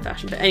was then in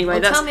fashion. But anyway,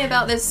 tell me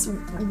about this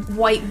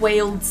white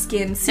whaled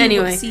skin.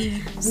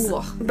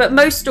 But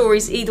most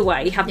stories either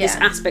way have this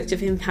aspect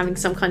of him having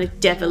some kind of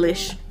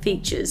devilish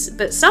features,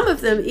 but some of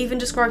them even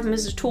describe him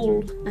as a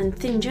tall and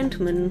thin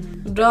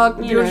gentleman, dark,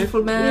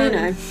 beautiful man. You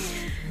know.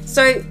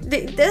 So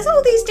there's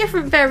all these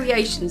different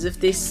variations of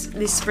this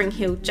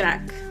spring-heeled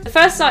Jack. The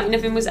first sighting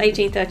of him was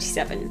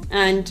 1837,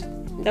 and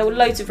there were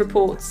loads of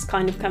reports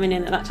kind of coming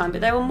in at that time,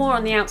 but they were more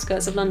on the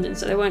outskirts of London,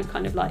 so they weren't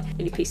kind of like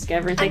really pieced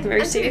together and taken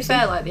very seriously. To be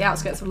fair, like the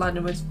outskirts of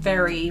London was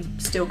very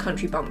still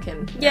country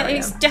bumpkin. Yeah, area.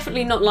 it's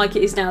definitely not like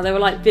it is now. They were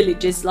like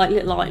villages, like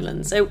little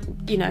islands. So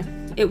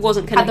it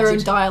wasn't connected. Had their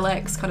own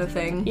dialects, kind of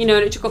thing. And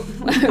it took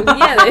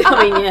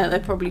they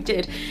probably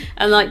did.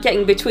 And like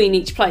getting between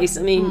each place,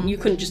 I mean, you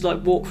couldn't just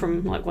like walk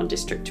from like one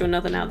district to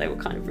another now. They were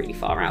kind of really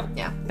far out.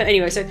 Yeah. But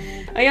anyway, so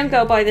a young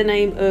girl by the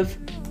name of,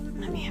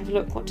 let me have a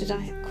look, what did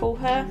I call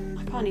her?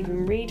 I can't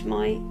even read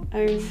my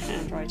own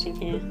handwriting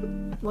here.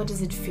 What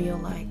does it feel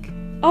like?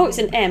 Oh, it's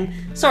an M.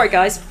 Sorry,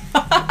 guys.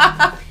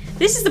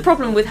 This is the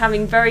problem with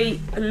having very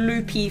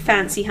loopy,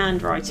 fancy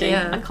handwriting.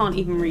 Yeah. I can't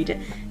even read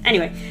it.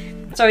 Anyway,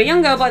 so a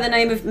young girl by the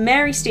name of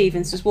Mary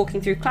Stevens was walking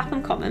through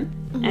Clapham Common,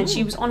 and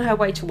she was on her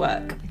way to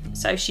work.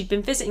 So she'd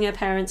been visiting her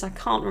parents. I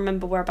can't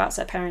remember whereabouts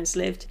her parents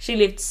lived. She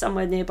lived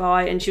somewhere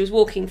nearby, and she was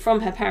walking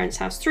from her parents'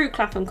 house through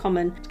Clapham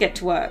Common to get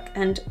to work.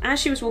 And as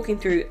she was walking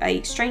through,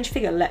 a strange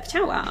figure leapt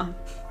out at her.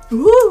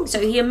 Ooh. So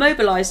he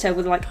immobilised her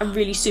with like a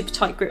really super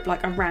tight grip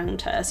like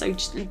around her. So he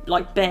just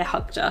like bear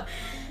hugged her.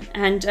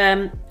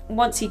 And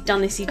once he'd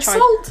done this, he tried...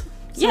 Assault!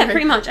 Yeah,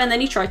 pretty much. And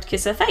then he tried to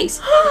kiss her face.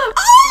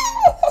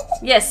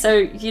 Yes,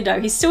 so,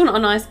 he's still not a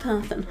nice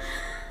person.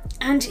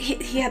 And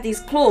he had these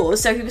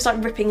claws, so he was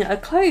like ripping at her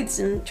clothes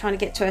and trying to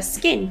get to her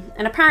skin.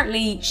 And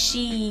apparently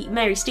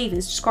Mary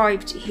Stevens,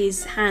 described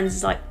his hands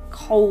as like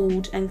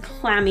cold and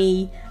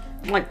clammy,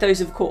 like those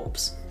of a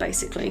corpse,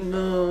 basically.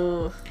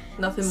 Ugh.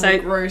 Nothing more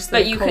gross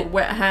than a cold,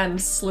 wet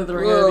hand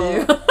slithering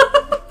over you.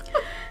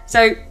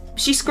 So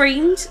she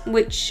screamed,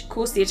 which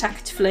caused the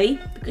attacker to flee,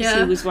 because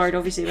he was worried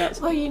obviously about...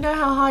 Well, you know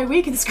how high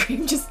we can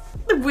scream, just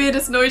the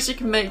weirdest noise you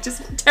can make,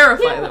 just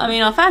terrify them. I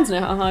mean, our fans know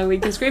how high we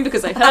can scream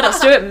because they've heard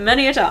us do it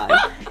many a time.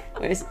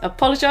 We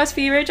apologise for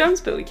your eardrums,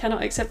 but we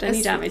cannot accept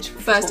any damage.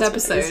 First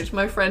episode,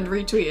 my friend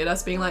retweeted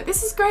us being like,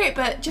 this is great,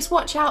 but just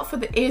watch out for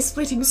the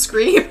ear-splitting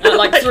scream. At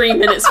like 3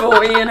 minutes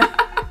 40,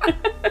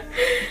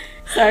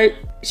 So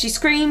she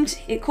screamed,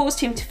 it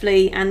caused him to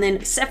flee, and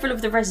then several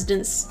of the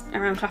residents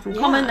around Clapham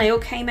Common, they all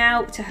came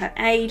out to her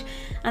aid,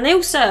 and they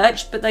all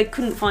searched, but they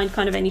couldn't find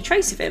kind of any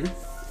trace of him.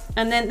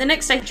 And then the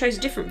next day he chose a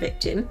different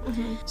victim.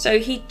 So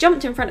he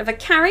jumped in front of a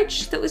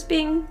carriage that was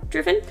being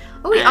driven.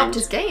 Oh, he upped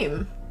his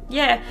game.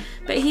 Yeah,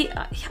 but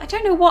I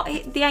don't know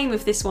what the aim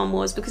of this one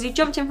was, because he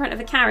jumped in front of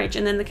a carriage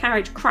and then the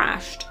carriage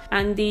crashed,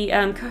 and the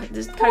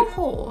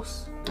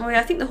horse. Oh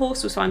yeah, I think the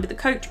horse was fine, but the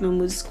coachman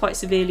was quite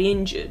severely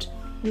injured.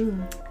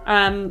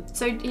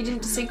 So he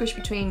didn't distinguish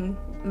between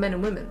men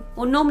and women?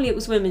 Well, normally it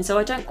was women, so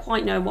I don't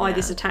quite know why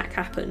this attack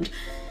happened,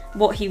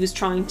 what he was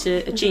trying to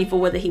achieve, or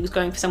whether he was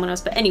going for someone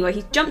else. But anyway,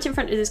 he jumped in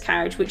front of this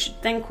carriage, which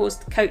then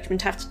caused the coachman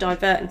to have to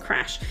divert and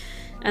crash.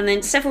 And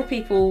then several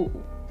people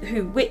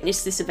who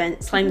witnessed this event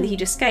claimed that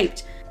he'd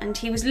escaped, and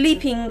he was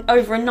leaping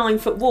over a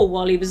 9-foot wall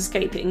while he was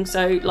escaping,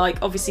 so like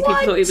obviously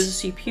people thought he was a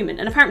superhuman,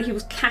 and apparently he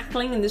was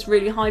cackling in this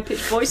really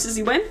high-pitched voice as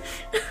he went.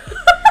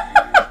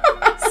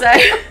 So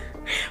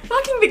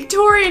fucking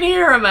Victorian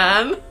era,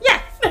 man.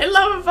 Yeah, they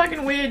love a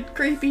fucking weird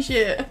creepy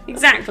shit.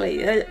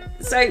 Exactly.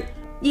 So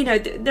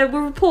there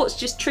were reports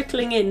just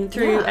trickling in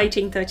through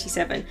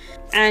 1837,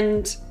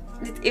 and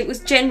it was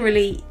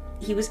generally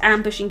he was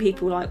ambushing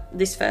people like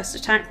this first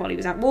attack while he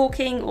was out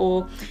walking,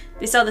 or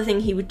this other thing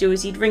he would do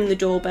is he'd ring the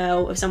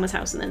doorbell of someone's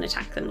house and then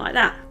attack them like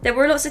that. There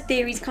were lots of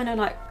theories kind of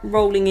like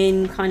rolling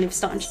in, kind of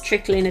starting to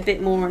trickle in a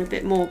bit more and a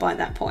bit more by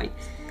that point.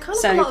 Kind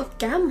of a lot of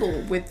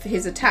gamble with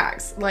his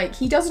attacks. Like,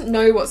 he doesn't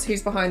know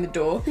who's behind the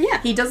door.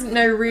 Yeah. He doesn't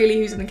know really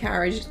who's in the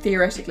carriage,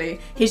 theoretically.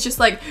 He's just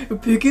like,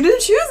 picking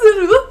and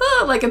choosing,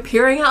 like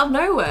appearing out of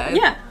nowhere.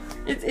 Yeah.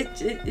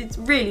 It's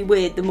really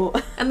weird the more...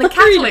 And the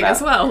cackling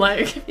as well,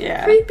 like,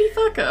 creepy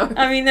fucker.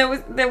 I mean,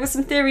 there were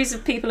some theories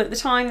of people at the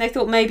time. They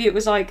thought maybe it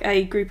was like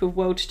a group of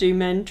well-to-do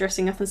men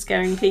dressing up and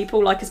scaring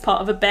people, like as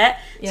part of a bet.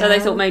 Yeah. So they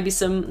thought maybe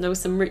there were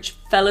some rich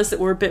fellas that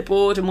were a bit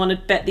bored and one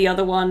had bet the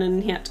other one,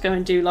 and he had to go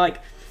and do like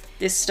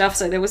this stuff,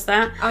 so there was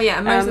that. Oh yeah,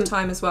 and most of the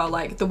time as well,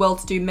 like the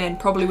well-to-do men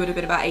probably would have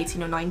been about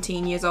 18 or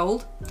 19 years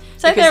old.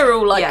 So they were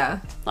all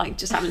like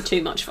just having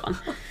too much fun.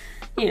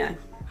 Getting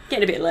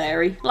a bit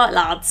leery, like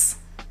lads.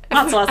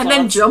 That's our And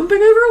then thoughts. jumping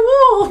over a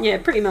wall. Yeah,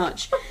 pretty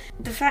much.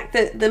 The fact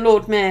that the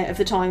Lord Mayor of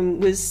the time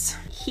was,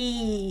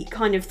 he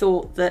kind of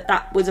thought that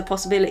that was a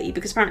possibility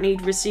because apparently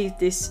he'd received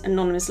this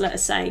anonymous letter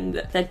saying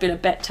that there'd been a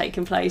bet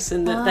taking place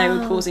and that they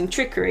were causing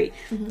trickery.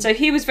 So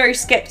he was very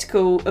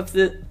sceptical of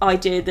the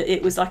idea that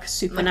it was like a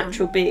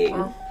supernatural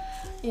being.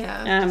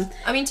 Yeah.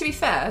 I mean, to be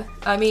fair,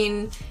 I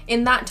mean,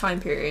 in that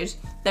time period,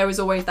 there was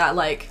always that,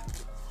 like,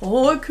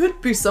 oh, it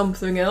could be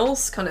something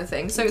else kind of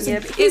thing. So it's, Yeah,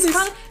 but he it's, was-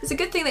 kind of, it's a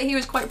good thing that he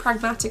was quite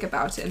pragmatic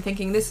about it and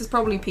thinking this is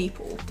probably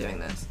people doing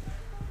this.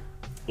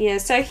 Yeah,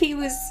 so he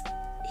was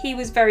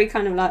very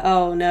kind of like,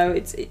 oh no,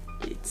 it's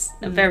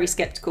very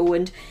sceptical,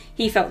 and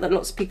he felt that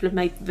lots of people have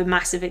made the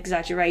massive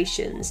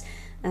exaggerations.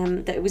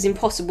 That it was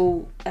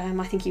impossible.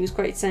 I think he was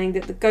quoted saying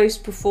that the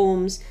ghost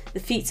performs the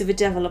feats of a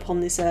devil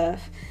upon this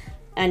earth,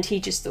 and he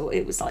just thought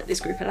it was like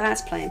this group of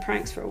lads playing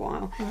pranks for a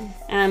while.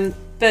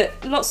 But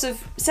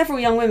several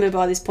young women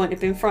by this point had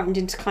been frightened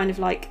into kind of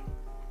like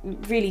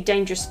really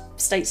dangerous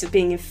states of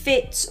being in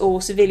fits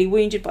or severely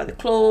wounded by the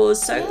claws.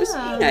 So it was,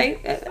 Yeah. you know,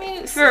 I mean,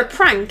 it's- for a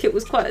prank, it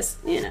was quite,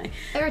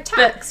 They're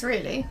attacks,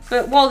 really.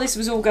 But while this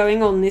was all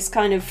going on, this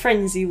kind of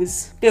frenzy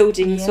was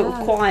building sort of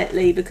Yeah.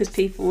 quietly because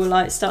people were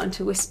like starting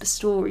to whisper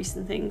stories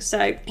and things.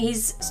 So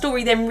his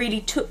story then really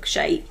took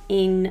shape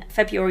in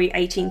February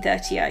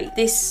 1838.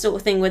 This sort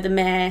of thing where the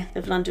mayor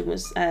of London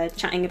was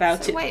chatting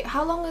about it. Wait,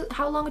 how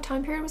long a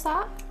time period was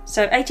that?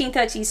 So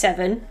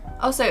 1837.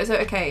 Oh, so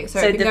okay, so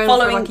So it'd been the going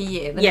following on for like a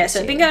year. Yeah, so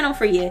it'd been going on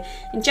for a year.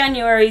 In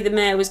January, the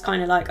mayor was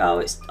kind of like,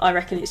 "Oh, I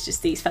reckon it's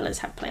just these fellas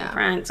have playing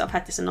pranks. I've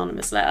had this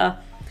anonymous letter,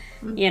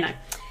 you know."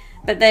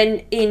 But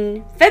then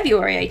in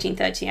February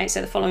 1838, so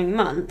the following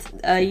month,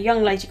 a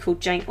young lady called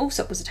Jane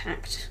Alsop was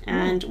attacked.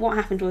 And what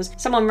happened was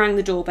someone rang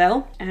the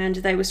doorbell and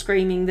they were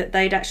screaming that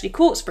they'd actually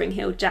caught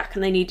Spring-Heeled Jack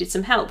and they needed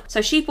some help.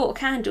 So she bought a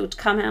candle to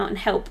come out and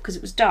help because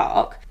it was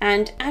dark.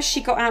 And as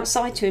she got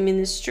outside to him in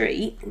the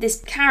street,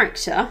 this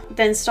character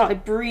then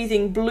started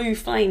breathing blue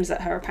flames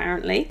at her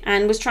apparently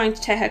and was trying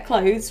to tear her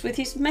clothes with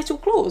his metal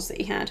claws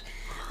that he had.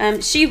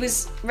 She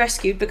was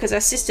rescued because her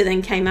sister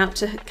then came out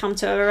to come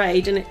to her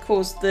aid, and it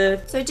caused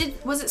the So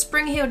was it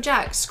Spring-Heeled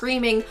Jack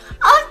screaming,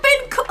 "I've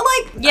been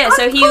yeah. I've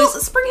So he caught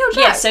was Spring-Heeled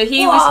Jack"? yeah. So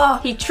he Whoa.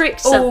 was he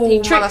tricked Oh, he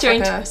tricked her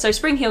into motherfucker. so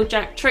Spring-Heeled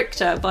Jack tricked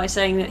her by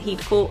saying that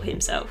he'd caught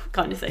himself,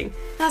 kind of thing.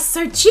 That's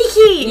so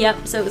cheeky.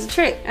 Yep. So it was a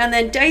trick, and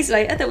then days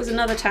later there was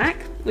another attack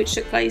which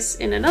took place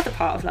in another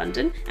part of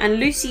London,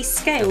 and Lucy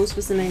Scales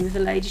was the name of the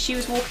lady. She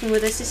was walking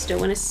with her sister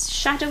when a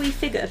shadowy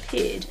figure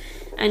appeared.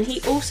 And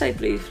he also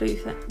blew blue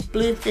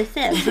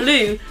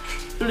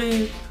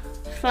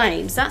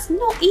flames. That's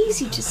not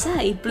easy to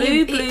say.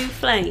 Blue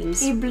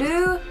flames. He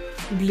blew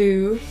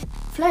blue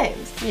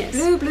flames. Yes.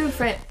 Blue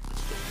flame.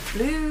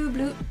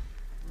 Blue.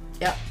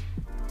 Yep.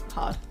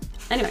 Hard.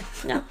 Anyway,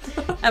 no.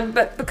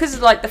 But because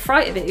of like the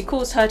fright of it, it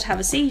caused her to have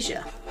a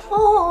seizure.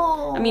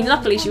 Oh. I mean,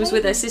 luckily she was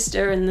with her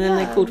sister, and then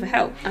they called for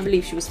help. I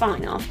believe she was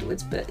fine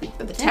afterwards, but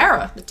The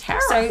terror.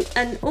 So,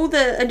 and all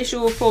the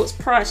initial reports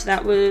prior to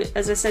that were,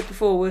 as I said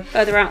before, were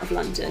further out of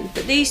London.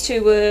 But these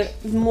two were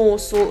more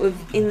sort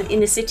of in the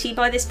inner city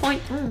by this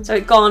point, so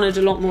it garnered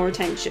a lot more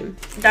attention.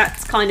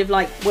 That's kind of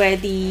like where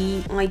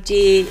the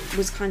idea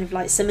was kind of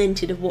like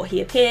cemented of what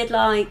he appeared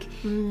like,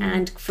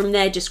 and from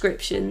their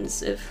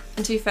descriptions of.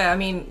 And to be fair, I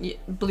mean,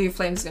 blue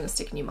flames are going to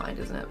stick in your mind,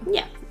 isn't it?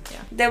 Yeah.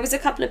 There was a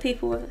couple of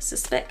people who were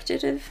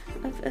suspected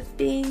of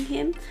being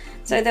him.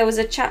 So there was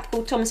a chap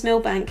called Thomas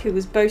Milbank who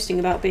was boasting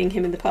about being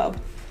him in the pub.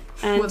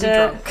 And Was he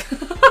drunk?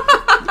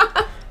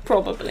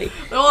 probably.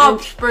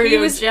 Oh, And he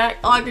was Jack.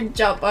 I can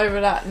jump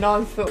over that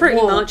 9-foot pretty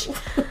wall. much.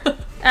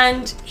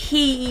 And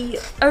he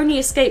only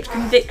escaped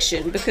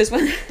conviction because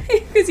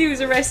because he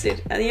was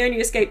arrested, and he only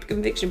escaped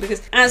conviction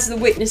because, as the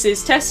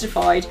witnesses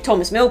testified,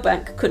 Thomas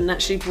Milbank couldn't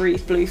actually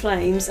breathe blue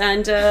flames,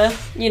 and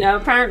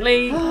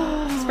apparently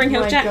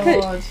Spring-Heeled Jack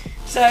could.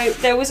 So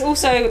there was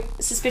also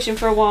suspicion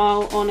for a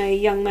while on a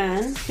young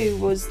man who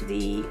was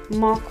the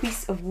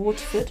Marquis of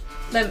Waterford.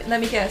 Let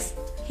me guess.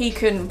 He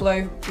couldn't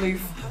blow blue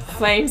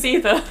flames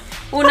either.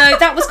 Well, no,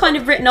 that was kind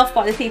of written off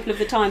by the people of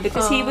the time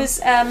because he was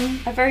a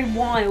very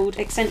wild,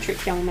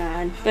 eccentric young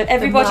man. But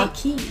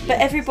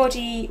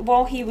everybody,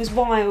 while he was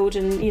wild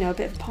and a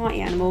bit of a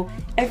party animal,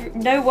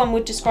 no one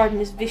would describe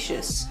him as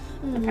vicious.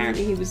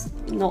 Apparently, he was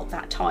not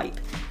that type.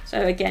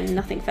 So again,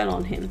 nothing fell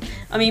on him.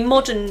 I mean,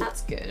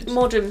 That's good.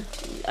 modern,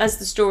 as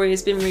the story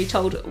has been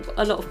retold,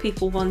 a lot of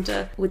people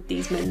wonder with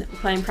these men that were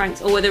playing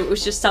pranks, or whether it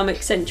was just some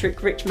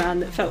eccentric rich man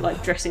that felt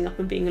like dressing up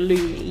and being a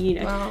loony,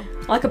 Wow.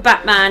 like a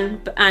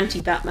Batman, but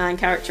anti-Batman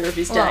character of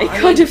his day, Well, I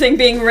kind mean- of thing,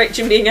 being rich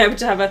and being able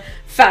to have a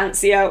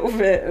fancy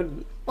outfit.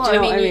 And, Well, do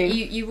you know I what mean, I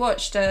mean? you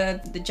watched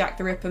the Jack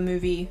the Ripper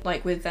movie,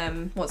 like with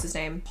what's his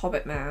name,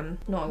 Hobbit Man,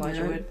 not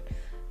Elijah No. Wood.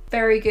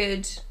 Very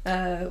good,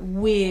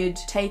 weird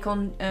take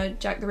on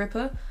Jack the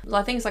Ripper.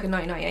 I think it's like a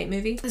 1998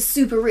 movie. The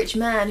super rich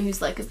man who's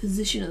like a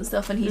physician and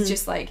stuff, and he's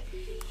just like,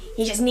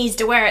 he just needs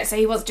to wear it, so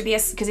he wants to be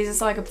because he's a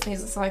psycho.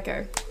 He's a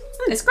psycho.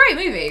 It's a great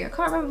movie. I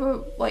can't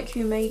remember like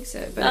who makes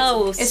it, but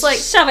it's it's like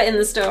shove it in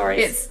the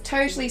story. it's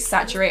totally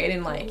saturated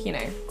in like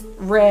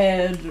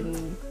red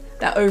and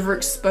that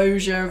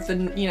overexposure of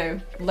the, you know,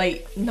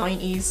 late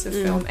 90s of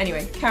film.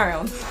 Anyway, carry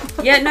on.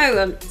 Yeah,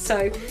 no,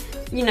 so,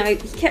 you know, he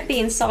kept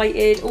being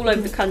cited all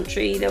over the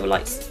country. They were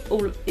like,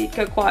 it'd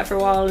go quiet for a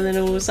while and then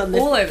all of a sudden...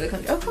 All over the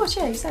country. Oh, gosh,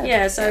 yeah, you said.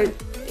 Yeah, so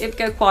it'd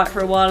go quiet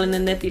for a while and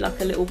then there'd be like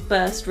a little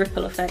burst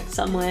ripple effect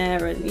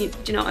somewhere, and do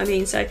you know what I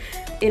mean? So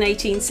in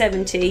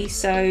 1870,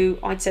 so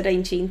I'd said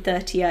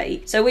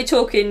 1838. So we're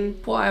talking...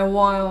 Quite a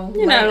while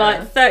You know,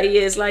 like 30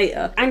 years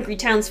later. Angry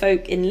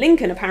townsfolk in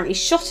Lincoln apparently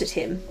shot at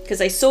him because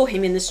they saw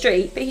him in the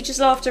street, but he just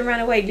laughed and ran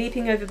away,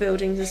 leaping over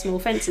buildings and small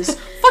fences.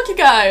 Fuck you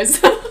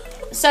guys!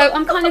 So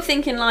I'm kind of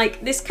thinking,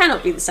 like, this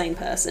cannot be the same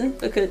person,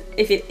 because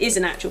if it is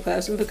an actual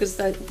person, because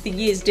the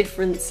years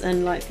difference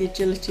and like the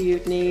agility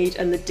you'd need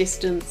and the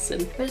distance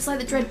and... But it's like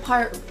the Dread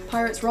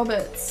Pirates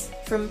Roberts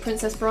from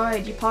Princess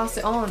Bride. You pass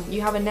it on.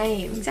 You have a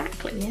name.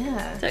 Exactly.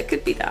 Yeah. So it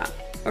could be that,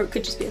 or it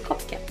could just be a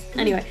copycat.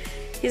 Anyway,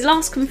 his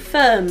last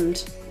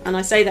confirmed, and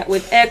I say that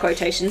with air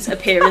quotations,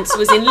 appearance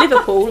was in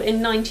Liverpool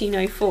in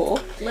 1904.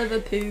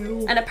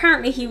 Liverpool. And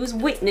apparently he was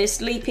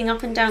witnessed leaping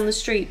up and down the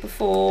street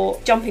before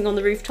jumping on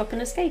the rooftop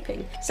and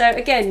escaping. So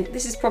again,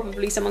 this is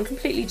probably someone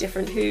completely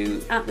different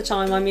who, at the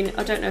time, I mean,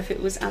 I don't know if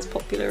it was as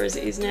popular as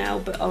it is now,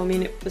 but I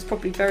mean, it was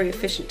probably very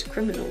efficient to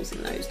criminals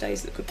in those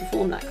days that could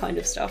perform that kind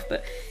of stuff.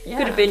 But it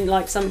could have been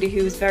like somebody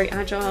who was very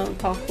agile and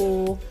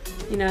parkour,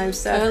 you know,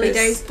 circus. Early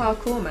days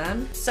parkour,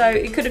 man. So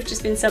it could have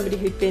just been somebody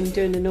who'd been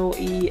doing the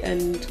naughty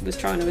and was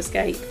trying to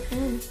escape,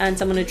 and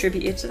someone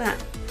attributed to that.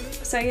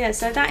 So yeah,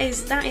 so that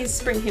is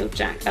Spring Heel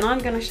Jack, and I'm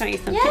going to show you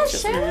some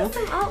pictures now.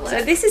 Some artwork.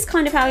 So this is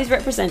kind of how he's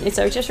represented.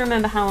 So just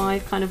remember how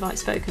I've kind of like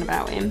spoken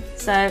about him.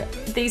 So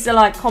these are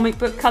like comic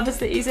book covers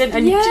that he's in,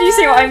 and do you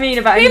see what I mean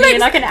about him being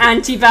like an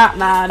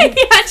anti-Batman?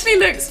 He actually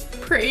looks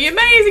pretty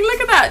amazing.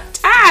 Look at that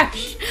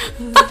Tash.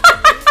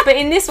 But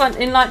in this one,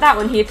 in like that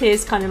one, he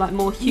appears kind of like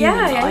more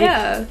human-like.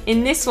 Yeah.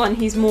 In this one,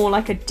 he's more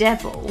like a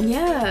devil.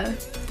 Yeah.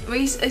 Well,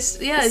 he's He's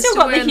still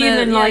got the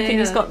human-like and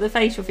he's got the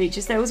facial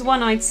features. There was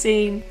one I'd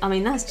seen. I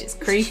mean, that's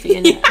just creepy,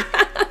 isn't it?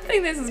 I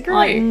think this is Like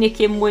great.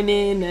 nicking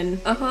women,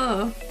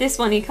 and this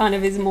one he kind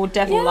of is more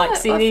devil-like.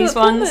 See these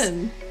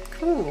ones?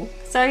 Cool.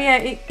 So yeah,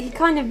 he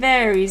kind of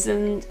varies,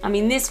 and I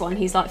mean this one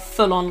he's like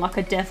full on like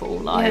a devil,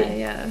 like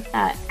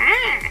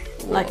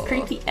like Whoa.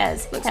 creepy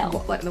as hell.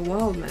 Looks like the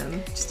world,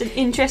 man. Just an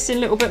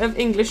interesting little bit of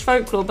English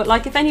folklore. But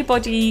like if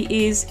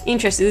anybody is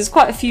interested, there's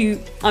quite a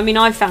few. I mean,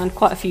 I've found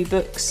quite a few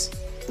books.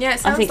 Yeah, it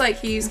sounds like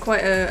he's quite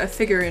a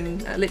figure in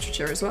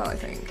literature as well, I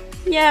think.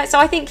 Yeah, so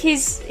I think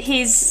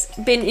he's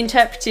been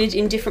interpreted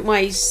in different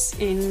ways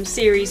in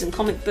series and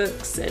comic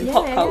books and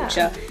pop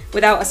culture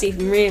without us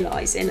even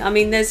realising. I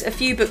mean, there's a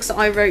few books that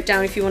I wrote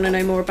down if you want to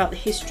know more about the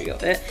history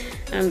of it,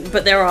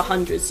 but there are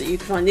hundreds that you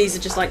can find. These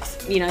are just like,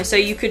 you know, so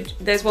you could,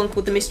 there's one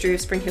called The Mystery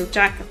of Spring Heel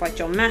Jack by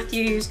John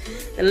Matthews,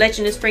 The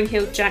Legend of Spring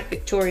Heel Jack,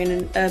 Victorian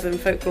and Urban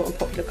Folklore and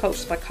Popular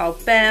Cultures by Carl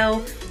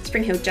Bell,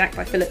 Spring Heel Jack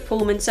by Philip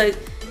Pullman. So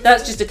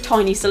that's just a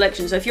tiny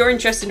selection. So if you're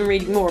interested in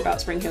reading more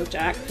about Spring Heel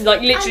Jack, like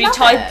literally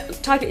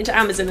type it into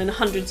Amazon and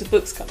hundreds of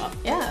books come up.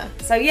 Yeah.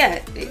 So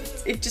yeah,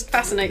 it just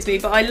fascinates me.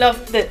 But I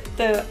love that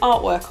the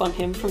artwork on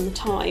him from the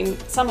time,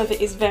 some of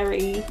it is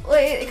very Well,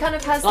 it kind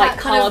of has like that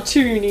kind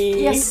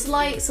cartoony. of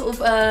slight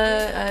sort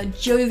of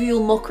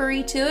jovial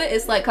mockery to it.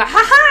 It's like, ha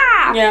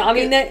ha! Yeah, I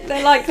mean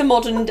they're like the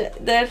modern.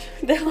 They're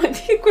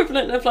like the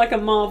equivalent of like a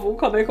Marvel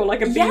comic or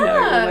like a Beano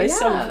almost.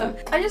 Some of them.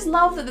 I just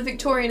love that the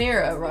Victorian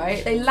era,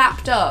 right? They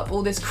lapped up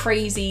all this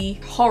crazy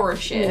horror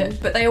shit,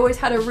 but they always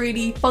had a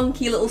really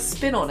funky little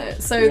spin on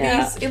it. So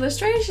these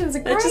illustrations are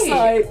great. They're just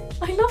like,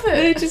 I love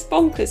they're it. just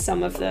bonkers,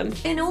 some of them.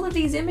 In all of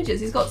these images,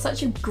 he's got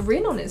such a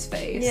grin on his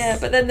face. Yeah,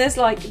 but then there's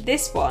like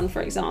this one,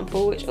 for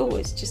example, which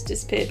always just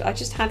disappeared. But I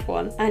just had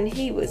one, and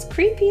he was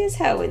creepy as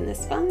hell in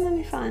this one. Let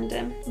me find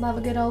him. Love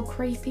a good old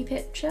creepy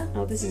picture.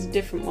 Oh, this is a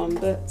different one,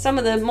 but some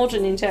of the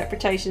modern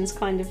interpretations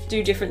kind of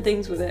do different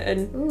things with it.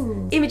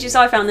 And images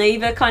I found, they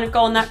either kind of go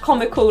on that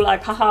comical,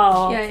 like,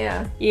 haha,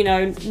 you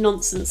know,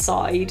 nonsense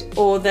side,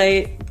 or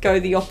they go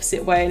the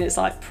opposite way and it's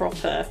like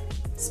proper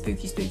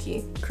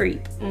spooky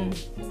creep.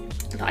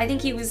 I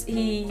think he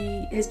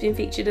has been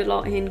featured a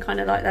lot in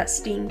kind of like that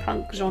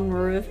steampunk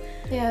genre of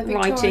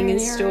writing and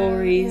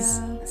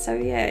stories. So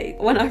yeah,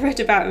 when I read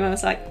about him I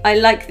was like, I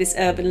like this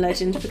urban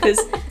legend because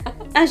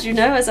as you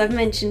know, as I've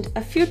mentioned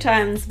a few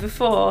times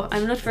before,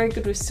 I'm not very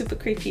good with super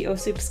creepy or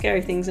super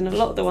scary things, and a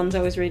lot of the ones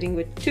I was reading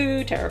were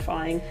too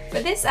terrifying.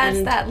 But this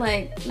adds that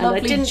like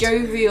lovely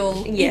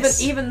jovial,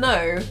 even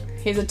though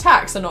his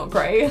attacks are not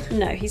great.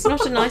 No, he's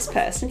not a nice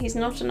person. He's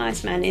not a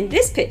nice man. In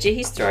this picture,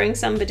 he's throwing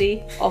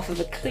somebody off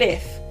of a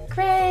cliff.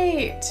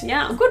 Great.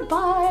 Yeah.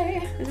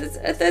 Goodbye.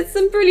 There's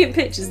some brilliant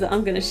pictures that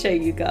I'm going to show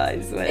you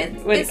guys when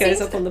it goes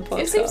up on the podcast.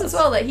 It seems as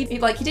well that he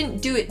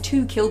didn't do it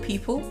to kill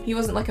people. He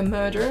wasn't like a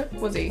murderer,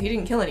 was he? He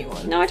didn't kill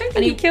anyone. No, I don't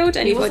think he killed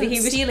anybody. He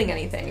wasn't stealing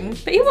anything.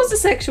 But he was a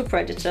sexual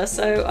predator,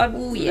 so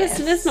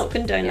let's not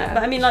condone that.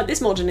 But I mean, like, this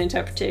modern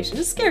interpretation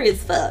is scary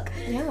as fuck.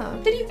 Yeah.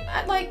 Did he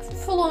like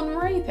full on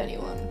rape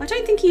anyone? I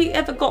don't think he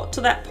ever got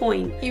to that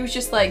point. He was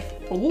just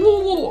like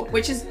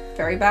which is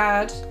very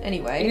bad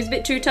anyway. He was a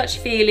bit too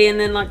touchy-feely and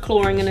then like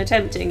clawing and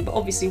attempting, but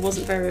obviously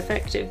wasn't very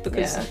effective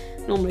because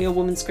normally a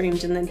woman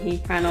screamed and then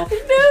he ran off.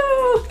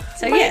 No!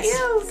 So my yes.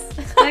 ears.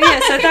 So yeah,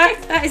 so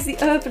that is the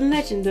urban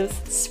legend of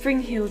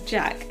Spring-Heeled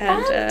Jack.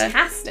 And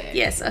Fantastic.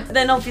 yes,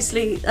 then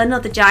obviously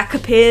another Jack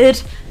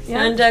appeared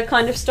Yeah. and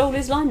kind of stole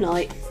his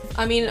limelight.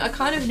 I mean, I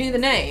kind of knew the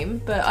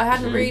name, but I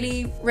hadn't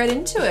really read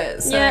into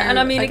it. So Yeah, and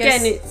I mean,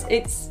 again, guess...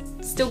 it's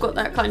still got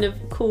that kind of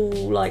cool,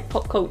 like,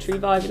 pop culture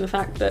vibe in the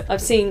fact that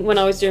I've seen, when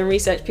I was doing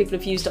research, people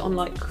have used it on,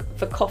 like,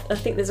 for coffee. I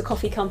think there's a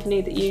coffee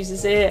company that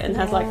uses it and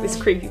has, like, this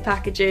creepy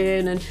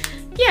packaging, and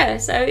yeah,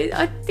 so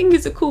I think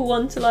it's a cool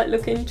one to, like,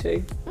 look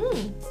into.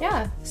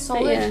 yeah,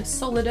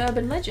 solid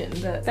urban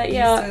legend. But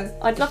yeah,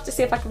 I'd love to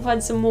see if I can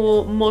find some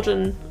more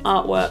modern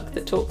artwork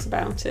that talks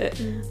about it.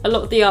 A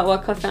lot of the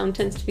artwork I found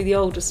tends to be the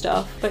older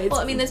stuff, but it's...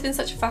 Well, I mean, there's been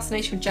such a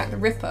fascination with Jack the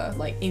Ripper,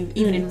 like,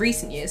 even in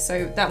recent years,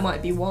 so that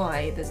might be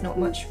why there's not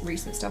much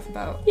recent stuff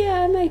about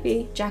yeah,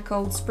 maybe. Jack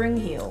Old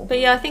Springheel. But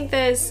yeah, I think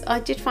I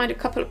did find a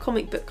couple of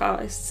comic book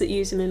artists that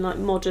use him in, like,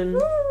 modern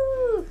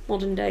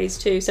days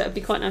too, so it'd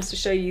be quite nice to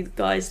show you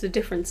guys the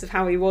difference of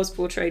how he was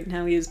portrayed and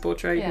how he is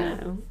portrayed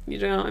now. You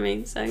know what I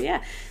mean? So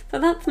yeah, so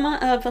that's my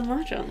urban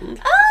legend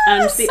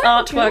and the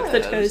artwork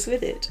that goes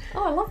with it.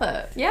 Oh, I love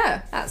it.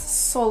 Yeah, that's a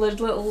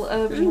solid little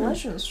urban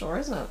legend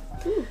story, isn't it?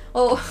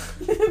 Well,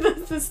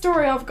 the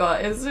story I've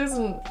got it's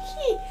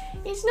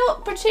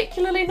not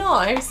particularly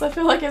nice. I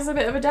feel like it's a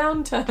bit of a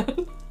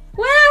downturn.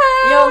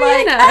 Well, You're like,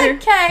 you know.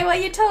 okay, well,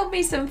 you told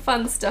me some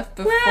fun stuff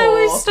before. Well,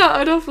 we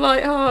started off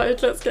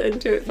light-hearted. Let's get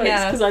into it, folks,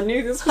 Yeah. because I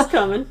knew this was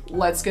coming.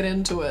 Let's get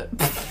into it.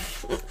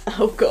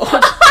 Oh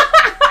God.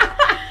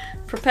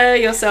 Prepare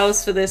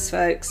yourselves for this,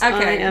 folks. Okay.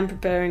 I am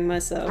preparing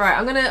myself. Right,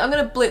 I'm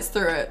gonna blitz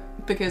through it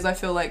because I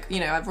feel like,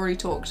 I've already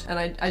talked and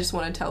I just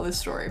want to tell this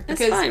story. It's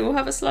Because fine. We'll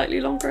have a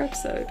slightly longer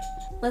episode.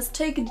 let's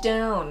take it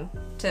down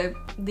to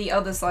the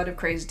other side of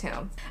Crazy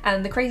Town.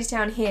 And the Crazy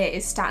Town here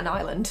is Staten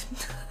Island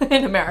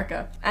in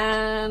America.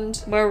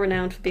 And Well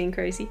renowned for being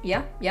crazy.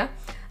 yeah.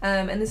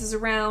 And this is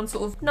around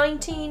sort of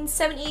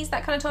 1970s,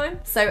 that kind of time.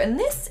 So, and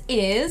this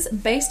is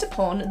based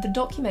upon the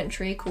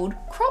documentary called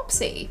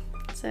Cropsey.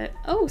 So,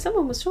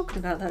 someone was talking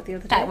about that the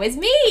other day. That was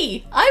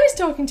me! I was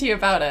talking to you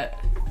about it.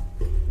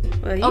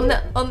 Were you? On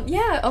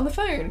the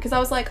phone, because I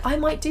was like, I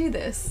might do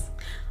this.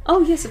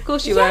 Oh yes, of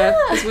course you Yeah. were.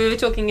 Because we were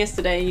talking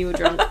yesterday and you were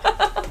drunk.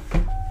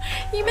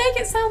 You make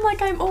it sound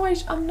like I'm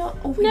not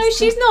always... No,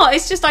 she's not.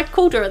 It's just I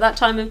called her at that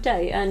time of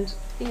day and,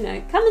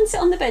 come and sit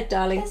on the bed,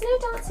 darling. There's no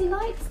dancing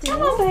lights, dear.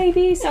 Come on,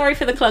 baby. Sorry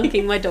for the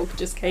clunking. My dog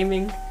just came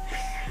in.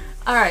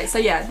 Alright, so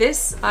yeah,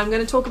 this I'm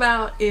going to talk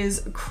about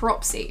is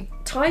Cropsey.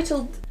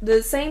 Titled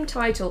the same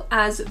title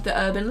as the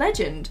urban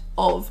legend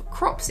of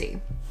Cropsey.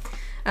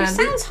 It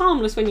sounds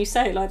harmless when you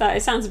say it like that.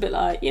 It sounds a bit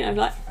like,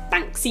 like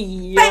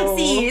Banksy.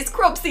 Banksy, it's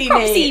Cropsey,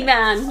 Cropsey mate.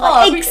 man.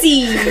 Oh, Like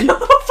Eggsy.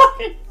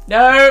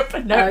 Nope.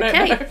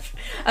 Okay.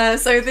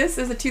 So this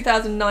is a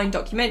 2009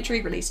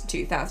 documentary released in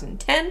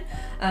 2010,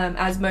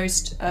 as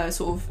most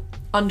sort of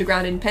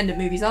underground independent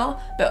movies are,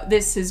 but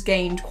this has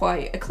gained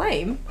quite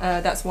acclaim.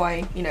 That's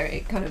why,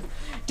 it kind of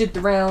did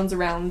the rounds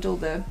around all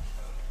the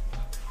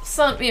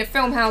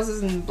film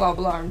houses and blah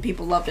blah, and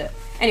people loved it.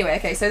 Anyway,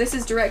 okay, so this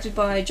is directed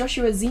by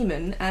Joshua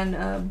Zeman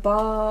and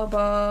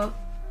Barbara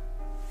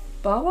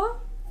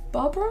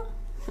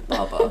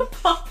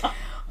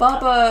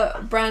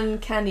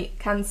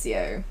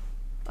Brancancio.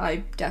 I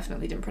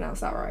definitely didn't pronounce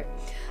that right.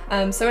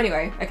 So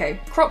anyway, okay,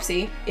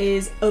 Cropsey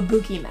is a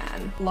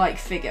boogeyman-like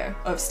figure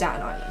of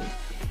Staten Island.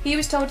 He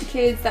was told to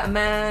kids that a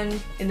man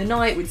in the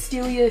night would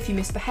steal you if you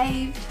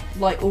misbehaved,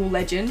 like all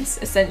legends,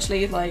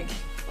 essentially, like...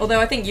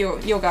 Although I think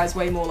your guy's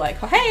way more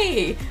like, oh,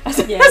 hey! As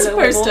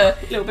opposed to,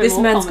 this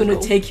man's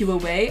gonna take you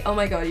away. Oh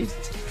my god, you...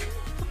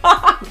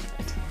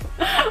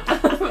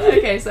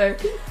 Okay, so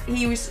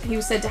he was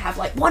said to have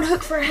like one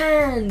hook for a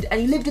hand,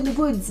 and he lived in the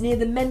woods near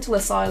the mental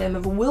asylum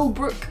of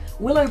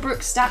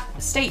Willowbrook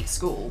State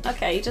School.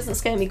 Okay, it doesn't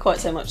scare me quite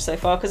so much so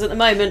far, because at the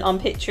moment I'm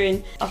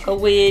picturing like a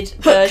weird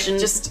version.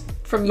 Just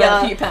from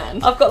Peter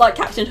Pan. I've got like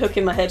Captain Hook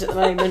in my head at the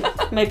moment.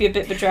 Maybe a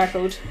bit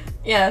bedraggled.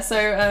 Yeah,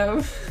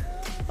 so,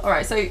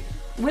 alright, so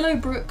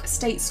Willowbrook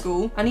State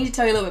School, I need to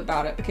tell you a little bit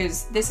about it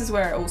because this is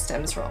where it all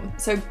stems from.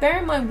 So bear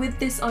in mind with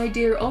this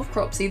idea of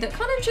Cropsey that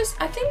kind of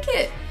just, I think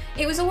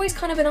it was always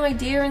kind of an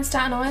idea in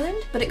Staten Island,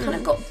 but it kind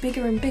of got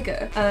bigger and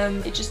bigger.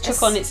 It just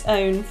took on its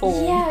own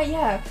form.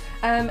 Yeah.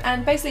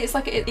 And basically it's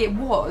like it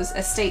was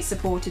a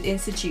state-supported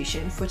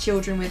institution for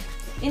children with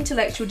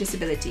intellectual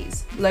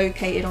disabilities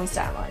located on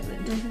Staten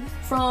Island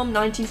from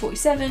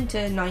 1947 to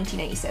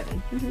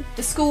 1987.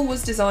 The school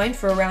was designed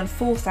for around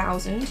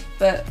 4,000,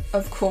 but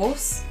of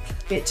course,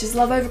 bitches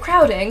love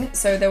overcrowding,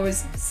 so there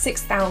was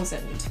 6,000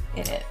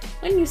 in it.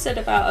 When you said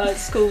about a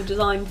school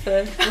designed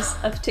for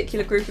a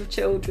particular group of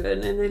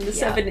children, and in the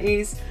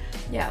 70s,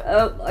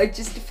 Yeah. I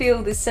just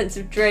feel this sense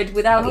of dread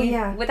without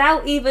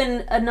without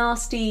even a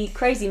nasty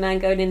crazy man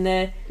going in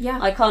there. Yeah.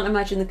 I can't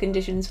imagine the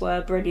conditions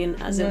were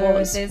brilliant as it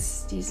was.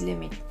 There's these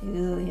limits.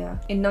 Yeah.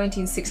 In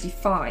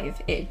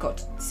 1965, it got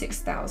to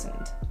 6,000.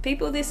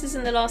 People, this is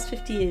in the last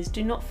 50 years.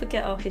 Do not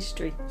forget our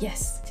history.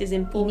 Yes. It is You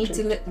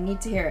important.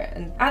 need to hear it.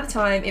 And at the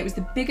time, it was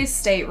the biggest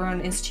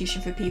state-run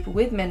institution for people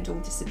with mental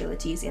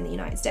disabilities in the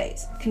United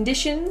States.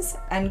 Conditions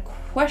and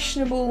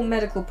questionable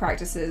medical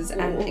practices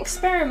and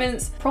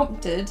experiments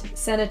prompted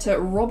Senator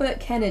Robert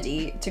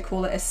Kennedy to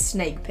call it a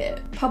snake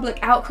pit. Public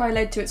outcry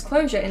led to its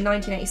closure in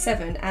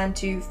 1987 and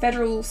to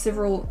federal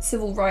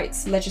civil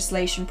rights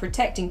legislation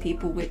protecting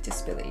people with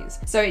disabilities.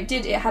 So it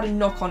had a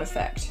knock-on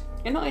effect.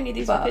 And not only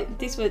these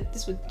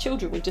were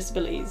children with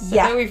disabilities. So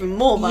Yeah. they were even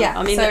more money. Yeah,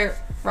 I mean,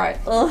 right.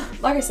 ugh.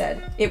 Like I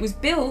said, it was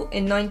built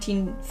in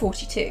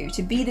 1942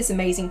 to be this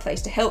amazing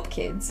place to help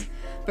kids,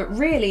 but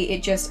really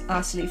it just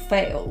utterly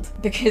failed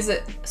because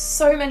at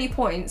so many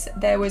points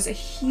there was a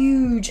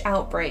huge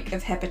outbreak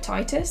of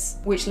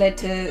hepatitis, which led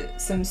to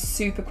some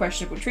super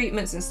questionable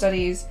treatments and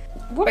studies.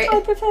 What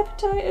type of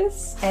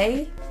hepatitis?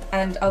 A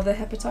and other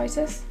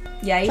hepatitis.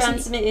 Yeah,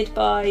 Transmitted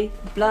by...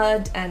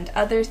 blood and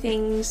other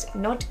things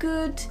not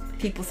good.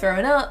 People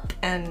throwing up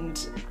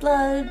and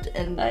blood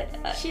and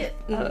shit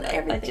and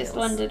everything I just else.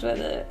 wondered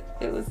whether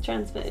it was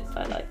transmitted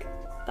by like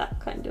that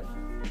kind of...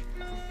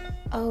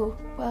 Oh,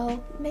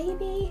 well,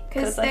 maybe.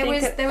 Because 'Cause I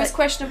think there was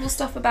questionable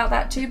stuff about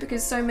that too,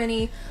 because so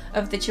many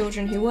of the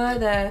children who were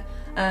there,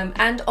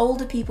 and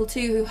older people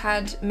too who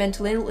had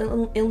mental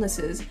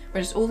illnesses, were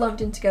just all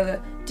lumped in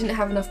together, didn't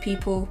have enough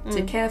people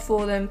to care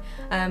for them,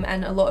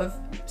 and a lot of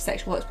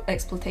sexual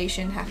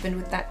exploitation happened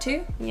with that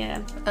too.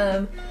 Yeah.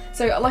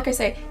 So, like I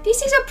say,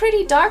 this is a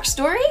pretty dark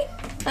story.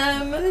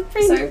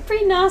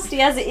 Pretty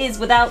nasty as it is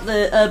without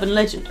the urban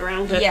legend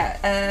around it.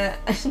 Yeah,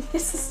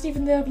 this isn't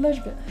even the urban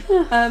legend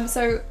bit.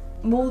 So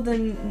more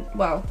than,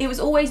 well, it was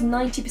always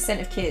 90%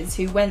 of kids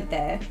who went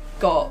there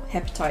got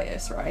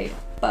hepatitis, right?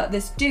 But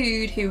this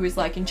dude who was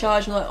like in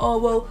charge and like, oh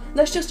well,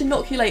 let's just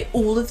inoculate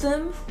all of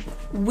them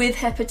with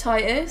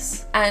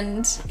hepatitis,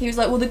 and he was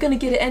like, well, they're gonna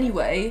get it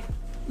anyway,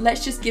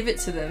 let's just give it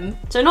to them.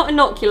 So not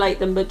inoculate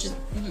them, but just...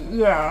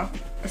 Yeah,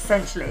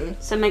 essentially.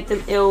 So make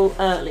them ill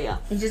earlier.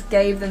 He just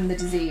gave them the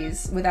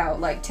disease without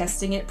like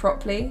testing it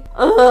properly.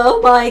 Oh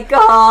my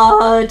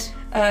god!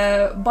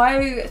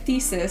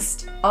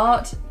 Bioethicist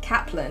Art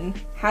Kaplan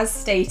has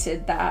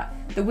stated that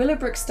the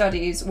Willowbrook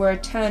studies were a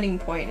turning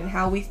point in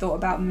how we thought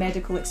about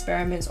medical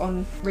experiments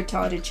on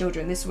retarded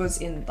children. This was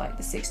in like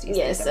the 60s.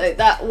 Yeah, so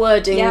that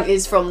wording Yep.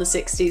 is from the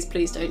 60s.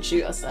 Please don't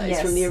shoot us. That is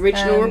Yes, from the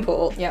original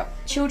report. Yeah.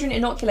 Children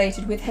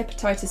inoculated with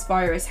hepatitis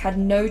virus had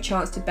no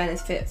chance to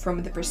benefit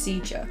from the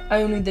procedure,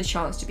 only the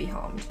chance to be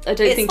harmed. I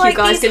don't It's think like you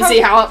guys these can see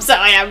how upset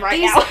I am right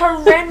These now.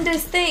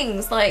 horrendous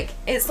things, like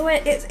it's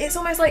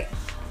almost like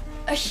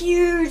a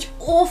huge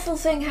awful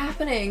thing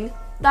happening.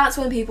 That's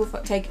when people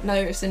take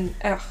notice and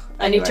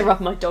I need to rub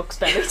my dog's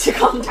belly to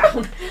calm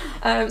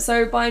down.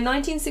 So by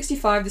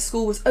 1965, the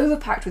school was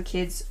overpacked with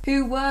kids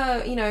who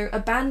were,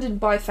 abandoned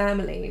by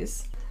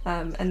families,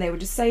 and they were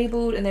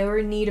disabled and they were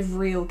in need of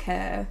real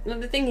care. Well,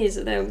 the thing is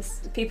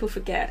that people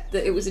forget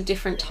that it was a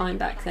different time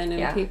back then, and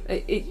Yeah.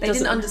 they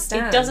didn't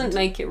understand. It doesn't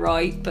make it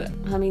right, but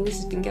I mean, this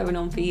has been going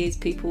on for years.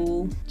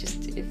 People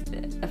just, if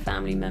a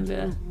family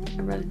member,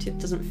 a relative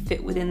doesn't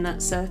fit within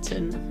that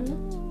certain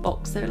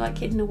box, they're like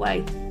hidden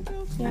away.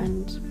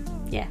 And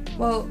yeah.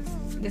 Well,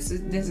 this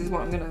is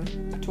what I'm going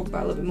to talk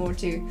about a little bit more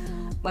too.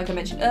 Like I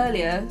mentioned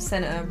earlier,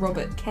 Senator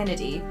Robert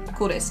Kennedy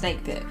called it a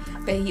snake pit,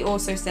 but he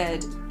also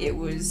said it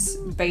was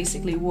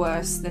basically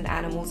worse than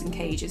animals in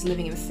cages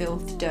living in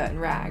filth, dirt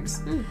and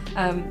rags.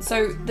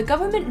 So the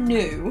government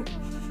knew,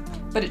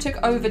 but it took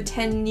over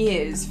 10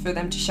 years for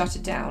them to shut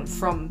it down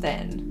from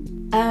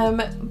then.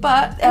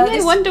 But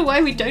I wonder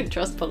why we don't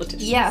trust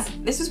politicians. yeah,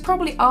 this was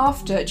probably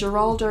after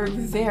Geraldo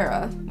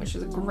Rivera, which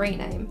was a great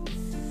name.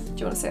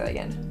 Do you want to say that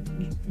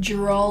again?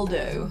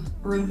 Geraldo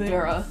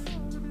Rivera.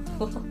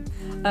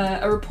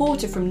 A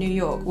reporter from New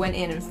York went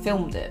in and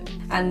filmed it,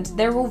 and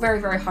they were all very,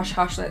 very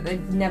hush-hush, like they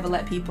never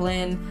let people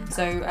in.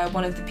 So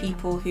one of the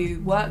people who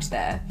worked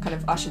there kind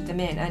of ushered them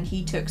in, and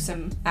he took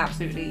some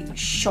absolutely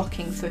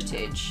shocking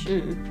footage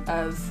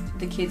of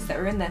the kids that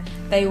were in there.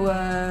 They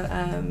were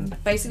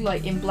basically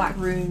like in black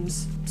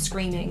rooms,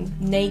 screaming,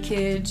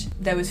 naked.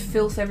 There was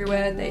filth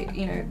everywhere.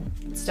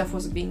 Stuff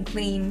wasn't being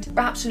cleaned.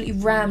 Absolutely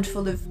rammed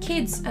full of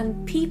kids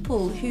and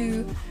people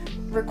who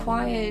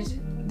required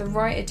the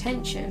right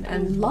attention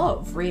and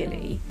love,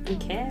 really. And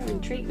care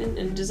and treatment,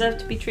 and deserve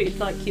to be treated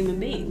like human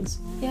beings.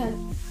 Yeah.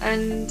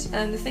 And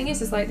the thing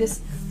is like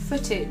this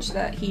footage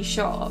that he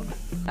shot,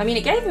 I mean,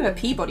 it gave him a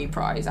Peabody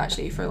Prize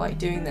actually for like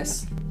doing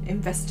this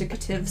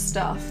investigative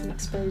stuff.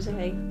 Expose.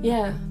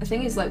 Yeah. The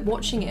thing is, like,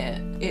 watching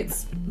it,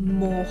 it's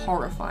more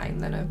horrifying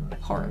than a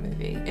horror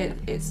movie.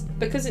 It's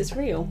Because it's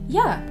real.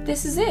 yeah,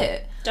 this is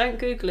it. Don't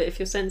Google it if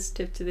you're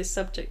sensitive to this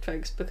subject,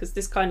 folks, because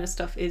this kind of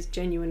stuff is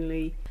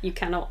genuinely, you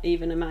cannot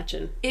even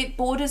imagine. It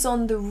borders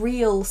on the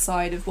real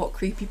side of what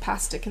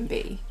creepypasta can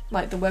be.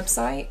 Like the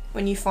website,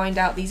 when you find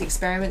out these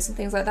experiments and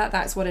things like that,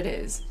 that's what it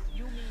is.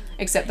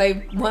 Except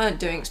they weren't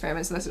doing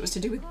experiments unless it was to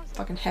do with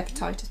fucking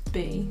hepatitis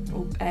B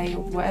or A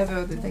or whatever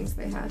other things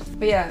they had.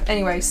 But yeah,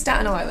 anyway,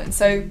 Staten Island.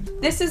 So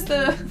this is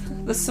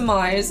the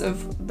surmise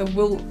of the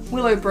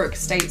Willowbrook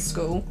State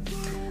School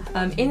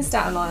in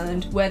Staten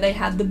Island, where they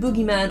had the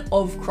boogeyman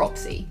of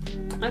Cropsey.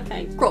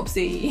 Okay.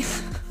 Cropsey.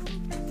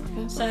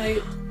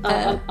 So,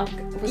 I was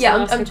going to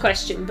ask a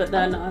question, but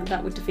then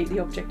that would defeat the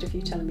object of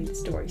you telling me the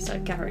story, so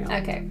carry on.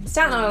 Okay.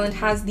 Staten Island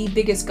has the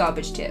biggest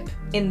garbage tip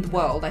in the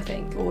world, I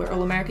think, or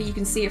all America. You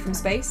can see it from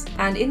space.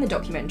 And in the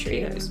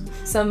documentary,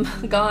 some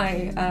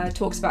guy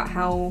talks about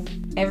how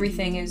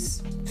everything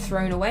is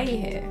thrown away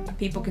here.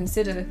 People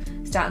consider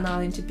Staten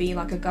Island to be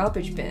like a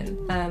garbage bin.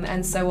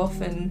 And so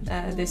often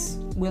this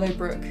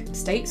Willowbrook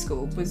State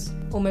School was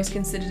almost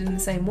considered in the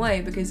same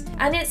way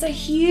and it's a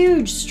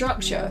huge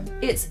structure.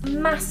 It's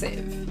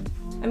massive.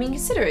 I mean,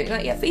 consider it,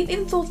 like, yeah,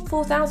 even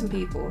 4,000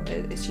 people,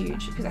 it's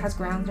huge, because it has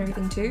grounds and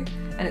everything too,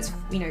 and it's,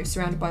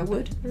 surrounded by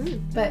wood.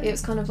 But it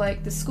was kind of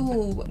like the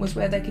school was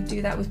where they could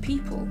do that with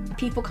people.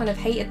 People kind of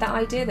hated that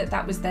idea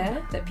that was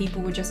there, that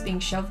people were just being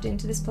shoved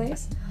into this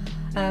place.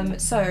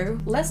 So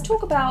let's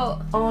talk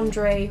about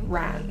Andre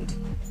Rand.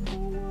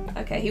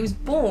 Okay, he was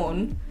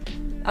born,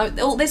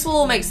 this will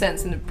all make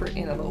sense in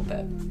a little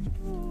bit.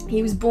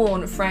 He was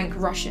born Frank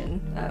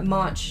Russian,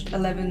 March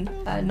 11,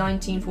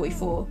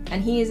 1944,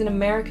 and he is an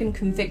American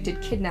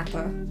convicted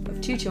kidnapper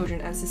of 2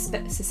 children and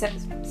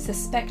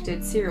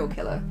suspected serial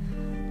killer,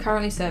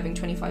 currently serving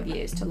 25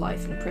 years to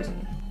life in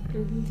prison.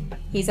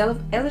 He's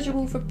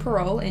eligible for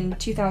parole in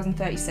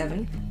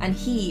 2037, and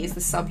he is the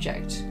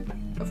subject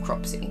of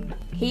Cropsey.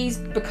 He's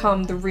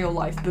become the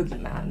real-life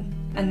boogeyman,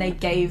 and they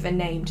gave a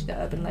name to the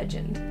urban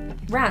legend.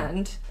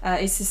 Rand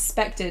is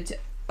suspected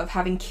of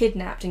having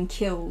kidnapped and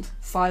killed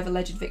 5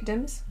 alleged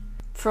victims.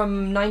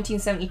 From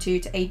 1972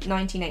 to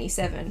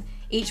 1987,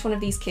 each one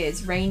of these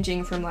kids,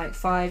 ranging from like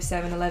 5,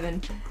 7,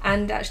 11,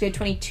 and actually a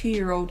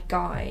 22-year-old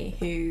guy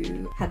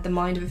who had the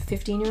mind of a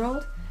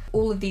 15-year-old,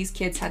 all of these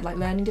kids had like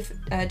learning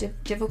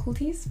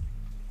difficulties.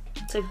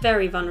 So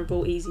very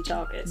vulnerable, easy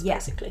targets,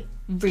 basically.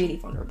 Really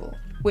vulnerable.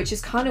 Which is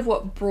kind of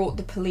what brought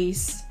the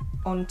police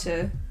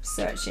onto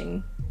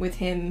searching with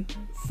him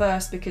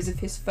first, because of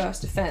his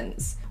first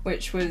offence,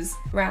 which was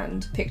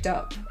Rand picked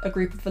up a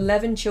group of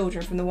 11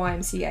 children from the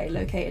YMCA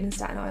located in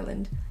Staten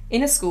Island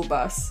in a school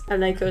bus.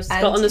 And they got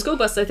on the school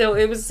bus. They thought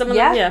it was someone.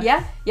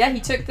 He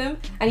took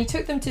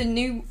them to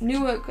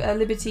Newark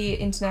Liberty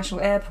International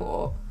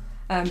Airport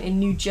in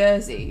New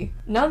Jersey.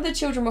 None of the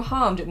children were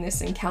harmed in this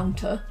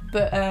encounter,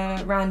 but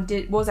Rand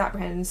was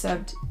apprehended and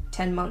served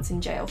 10 months in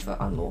jail for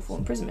unlawful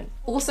imprisonment.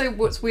 Also,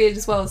 what's weird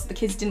as well is the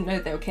kids didn't know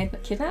they were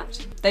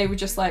kidnapped. They were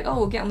just like, oh,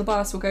 we'll get on the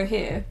bus, we'll go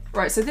here.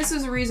 Right, so this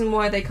was a reason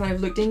why they kind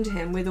of looked into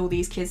him with all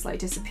these kids like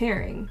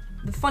disappearing.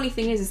 The funny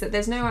thing is that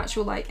there's no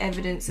actual like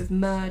evidence of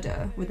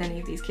murder with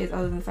any of these kids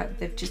other than the fact that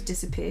they've just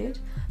disappeared,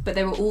 but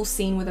they were all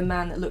seen with a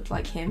man that looked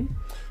like him.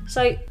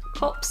 So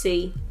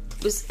Cropsey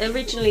was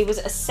originally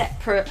a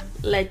separate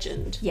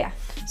legend. Yeah.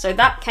 So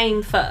that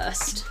came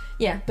first.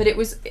 Yeah, but it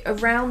was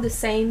around the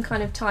same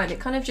kind of time.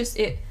 It kind of just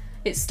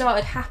it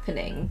started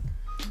happening.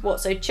 What,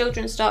 so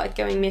children started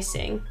going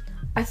missing?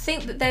 I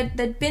think that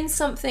there'd been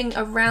something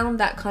around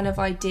that kind of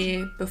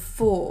idea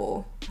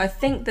before. I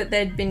think that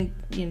there'd been,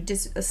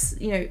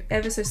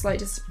 ever so slight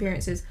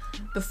disappearances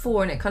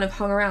before, and it kind of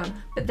hung around.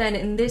 But then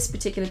in this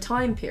particular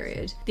time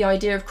period, the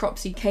idea of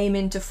Cropsey came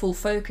into full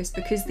focus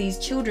because these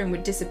children were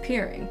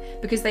disappearing.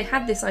 Because they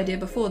had this idea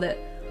before that,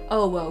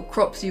 oh well,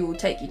 Cropsey will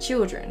take your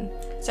children.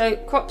 So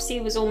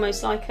Cropsey was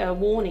almost like a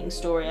warning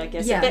story, I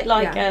guess. A bit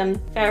like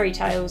fairy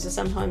tales are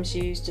sometimes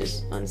used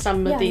as, and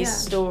some of these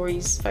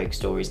stories, folk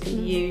stories, can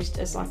be used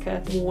as like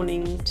a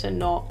warning to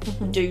not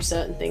do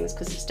certain things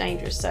because it's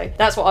dangerous. So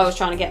that's what I was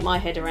trying to get my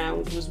head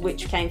around, was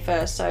which came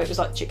first. So it was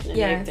like chicken and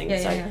egg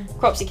thing.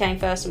 Cropsey came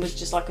first and was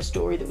just like a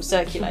story that was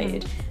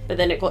circulated. But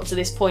then it got to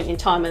this point in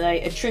time and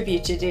they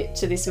attributed it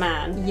to this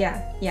man.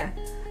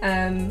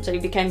 So he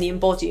became the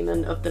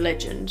embodiment of the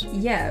legend.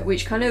 Yeah,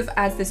 which kind of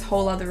adds this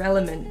whole other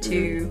element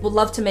to, we'll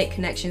love to make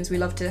connections, we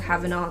love to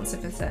have an answer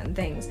for certain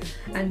things,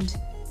 and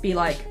be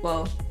like,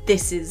 well,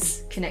 this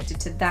is connected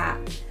to that,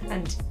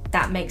 and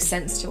that makes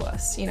sense to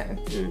us,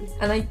 And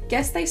I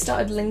guess they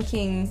started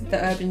linking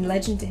the urban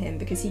legend to him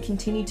because he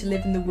continued to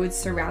live in the woods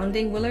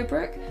surrounding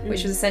Willowbrook,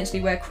 which was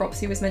essentially where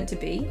Cropsey was meant to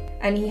be.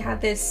 And he had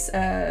this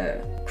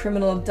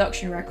criminal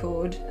abduction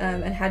record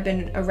and had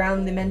been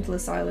around the mental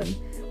asylum,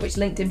 which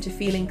linked him to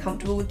feeling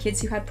comfortable with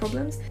kids who had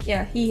problems.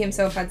 Yeah, he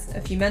himself had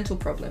a few mental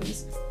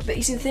problems. But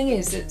you see, the thing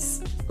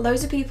is,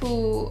 loads of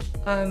people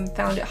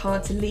found it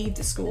hard to leave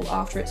the school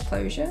after its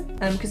closure,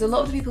 because a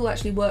lot of the people people who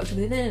actually worked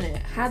within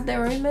it had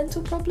their own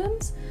mental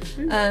problems,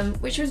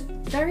 which was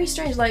very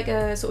strange, like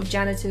sort of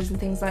janitors and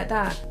things like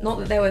that. Not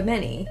that there were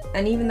many,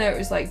 and even though it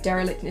was like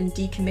derelict and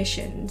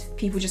decommissioned,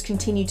 people just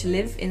continued to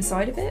live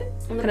inside of it,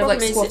 kind of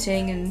like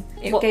squatting, and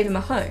it gave them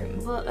a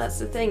home. Well, that's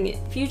the thing.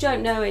 If you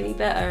don't know any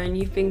better and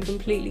you've been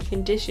completely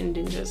conditioned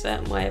into a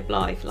certain way of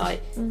life,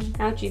 like,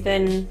 how do you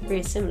then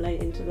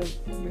re-assimilate into the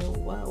real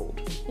world?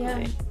 Yeah,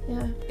 Like,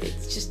 yeah.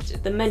 it's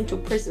just the mental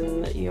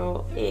prison that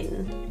you're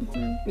in.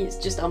 It's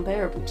just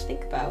unbearable to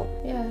think about.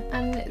 Yeah,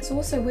 and it's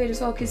also weird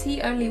as well because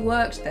he only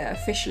worked there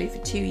officially for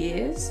 2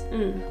 years,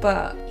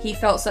 but he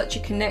felt such a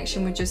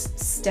connection with just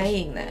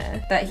staying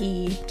there that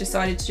he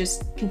decided to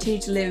just continue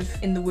to live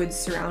in the woods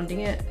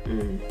surrounding it.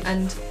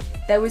 And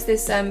there was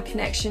this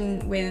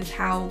connection with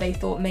how they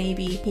thought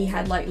maybe he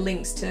had like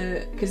links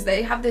to, because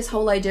they have this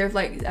whole idea of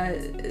like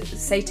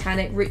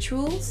satanic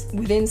rituals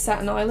within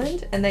Staten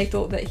Island, and they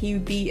thought that he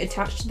would be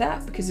attached to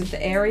that because of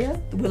the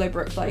area, the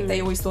Willowbrook. Like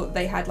they always thought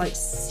they had like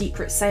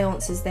secret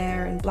seances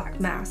there and black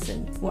mass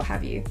and what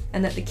have you,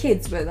 and that the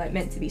kids were like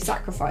meant to be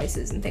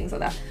sacrifices and things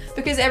like that,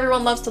 because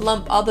everyone loves to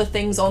lump other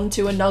things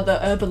onto another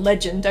urban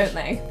legend, don't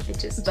they? It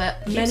just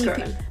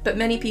But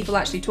many people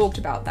actually talked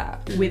about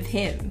that with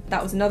him.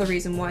 That was another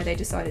reason why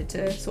they decided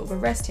to sort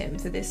of arrest him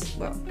for this,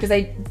 well, because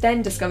they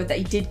then discovered that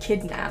he did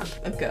kidnap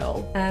a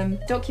girl.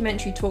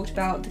 Documentary talked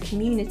about the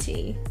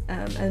community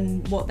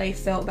and what they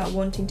felt about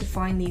wanting to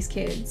find these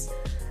kids.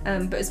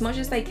 But as much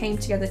as they came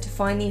together to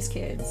find these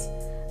kids,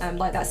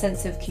 like that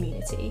sense of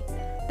community,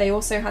 they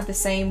also had the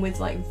same with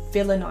like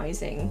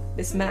villainizing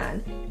this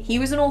man. He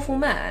was an awful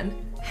man,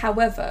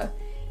 however,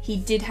 he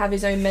did have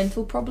his own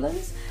mental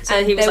problems. So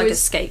and he was like a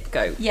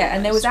scapegoat. Yeah,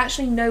 and there was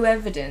actually no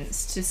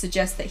evidence to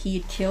suggest that he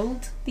had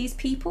killed these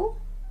people.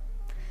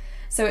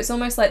 So it's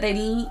almost like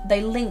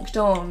they linked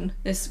on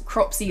this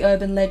Cropsey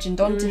urban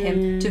legend onto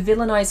him to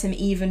villainize him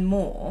even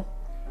more.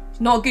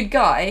 Not a good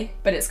guy,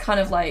 but it's kind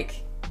of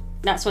like,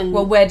 that's when,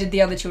 well, where did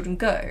the other children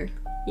go?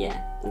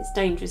 yeah, it's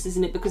dangerous,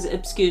 isn't it? Because it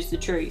obscures the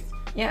truth.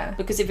 Yeah.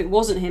 Because if it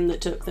wasn't him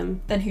that took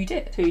them, Then who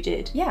did? who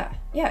did? Yeah,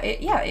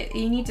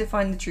 you need to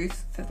find the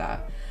truth for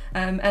that.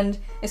 And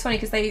it's funny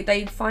because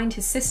they find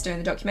his sister in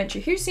the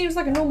documentary, who seems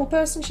like a normal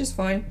person. She's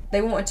fine.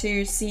 They wanted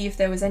to see if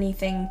there was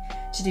anything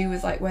to do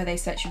with like where they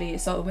sexually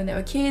assaulted when they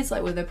were kids,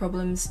 like were there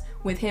problems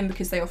with him,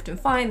 because they often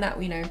find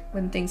that, you know,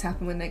 when things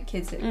happen when they're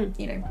kids,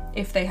 you know,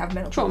 if they have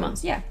mental Trauma.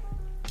 problems. Yeah.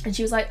 And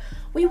she was like,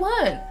 we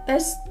weren't.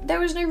 There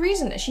was no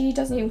reason. She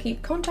doesn't even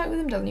keep contact with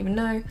him, doesn't even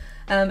know.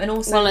 And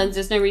also, Well, and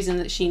there's no reason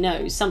that she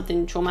knows.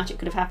 Something traumatic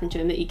could have happened to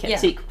him that he kept Yeah.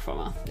 secret from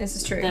her. this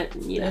is true. That,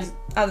 you know. There's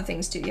other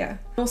things too, yeah.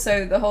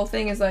 Also, the whole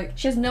thing is like,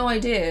 she has no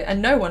idea,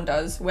 and no one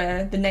does,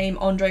 where the name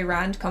Andre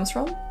Rand comes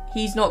from.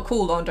 He's not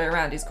called Andre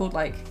Rand. He's called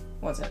like,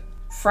 what's it?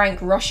 Frank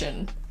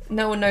Russian.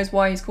 No one knows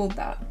why he's called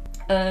that.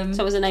 So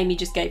it was a name he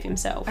just gave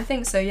himself. I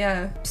think so,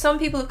 yeah. Some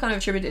people have kind of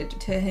attributed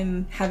to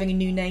him having a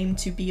new name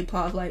to be a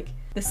part of like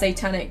the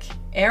satanic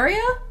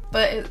area,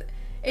 but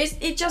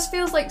it just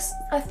feels like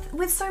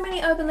with so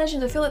many urban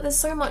legends, I feel like there's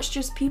so much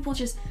just people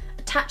just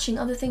attaching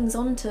other things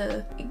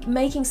onto,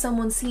 making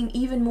someone seem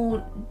even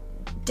more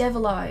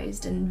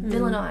devilized and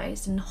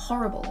villainized and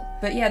horrible.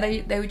 But yeah,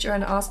 they were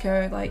trying to ask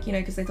her, like, you know,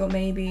 because they thought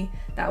maybe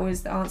that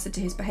was the answer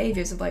to his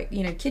behaviors of, like,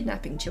 you know,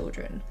 kidnapping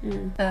children.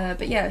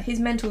 But yeah,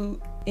 his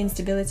mental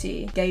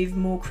instability gave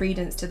more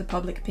credence to the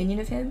public opinion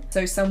of him.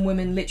 So some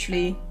women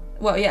literally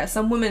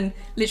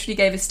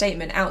gave a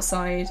statement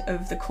outside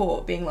of the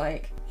court being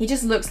like, he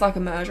just looks like a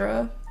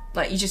murderer,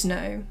 like, you just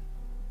know.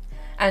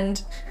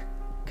 And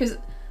because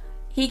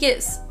he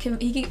gets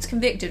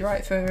convicted,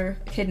 right, for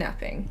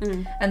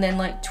kidnapping, and then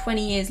like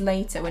 20 years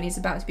later, when he's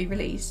about to be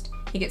released,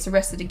 he gets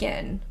arrested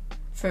again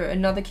for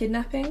another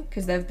kidnapping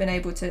because they've been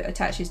able to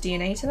attach his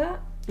DNA to that.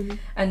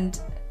 And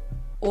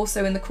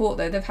also in the court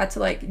though, they've had to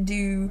like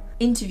do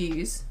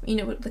interviews, you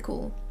know what they're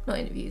called, not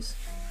interviews,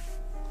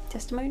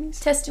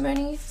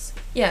 testimonies,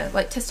 yeah,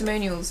 like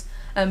testimonials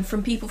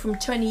from people from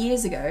 20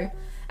 years ago,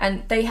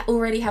 and they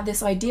already have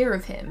this idea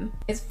of him.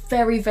 It's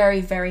very,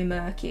 very, very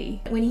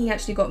murky. When he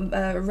actually got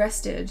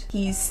arrested,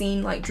 he's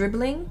seen like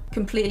dribbling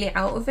completely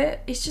out of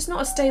it. It's just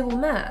not a stable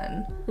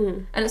man.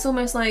 And it's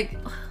almost like,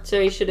 So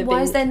he should have why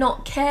been. is there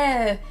not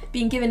care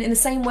being given in the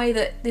same way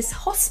that this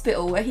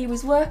hospital where he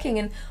was working,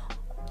 and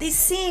he's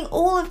seeing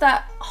all of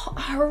that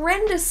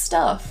horrendous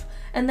stuff,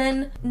 and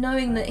then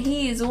knowing that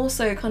he is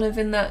also kind of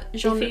in that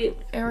genre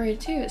area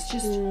too. It's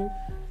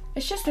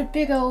just a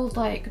big old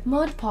like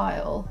mud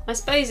pile. I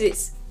suppose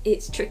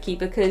it's tricky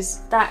because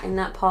that in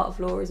that part of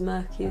law is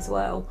murky as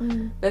well.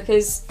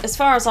 Because as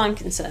far as I'm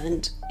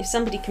concerned, if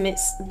somebody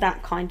commits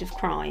that kind of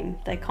crime,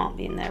 they can't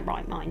be in their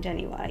right mind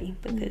anyway,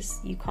 because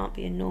you can't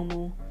be a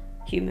normal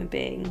human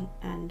being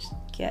and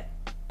get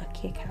a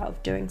kick out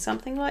of doing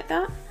something like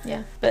that.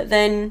 Yeah. But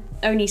then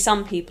only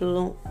some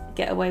people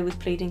get away with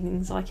pleading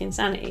things like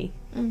insanity.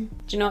 Do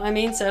you know what I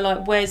mean? So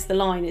like, where's the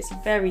line? It's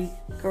very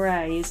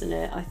grey, isn't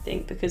it? I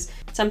think, because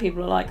some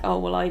people are like, oh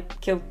well, I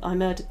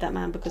murdered that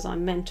man because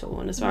I'm mental,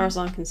 and as far as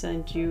I'm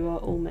concerned, you are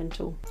all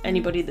mental.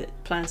 Anybody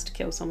that plans to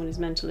kill someone is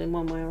mental in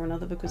one way or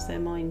another, because their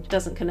mind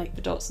doesn't connect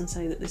the dots and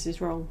say that this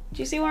is wrong.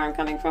 Do you see where I'm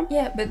coming from?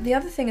 Yeah, but the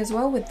other thing as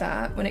well with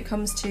that, when it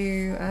comes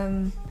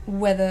to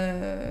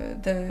whether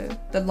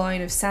the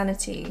line of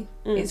sanity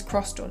is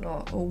crossed or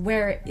not, or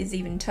where it is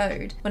even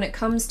towed, when it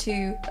comes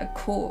to a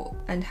court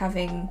and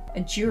having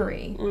a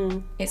jury,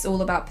 it's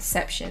all about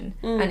perception,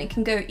 and it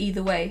can go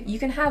either way. You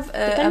can have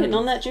Depending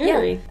on that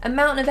jury. a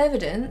mountain of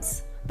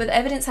evidence, but the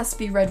evidence has to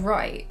be read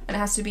right, and it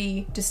has to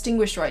be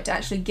distinguished right to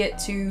actually get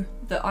to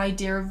the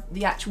idea of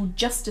the actual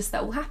justice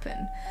that will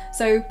happen.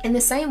 So in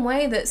the same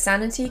way that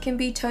sanity can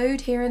be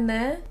towed here and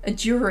there, a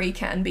jury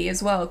can be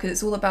as well, because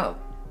it's all about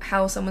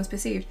how someone's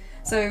perceived.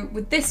 So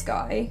with this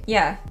guy,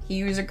 yeah,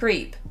 he was a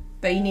creep,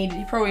 but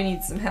he probably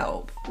needs some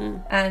help,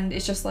 and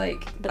it's just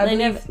like, But they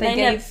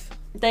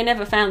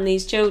never found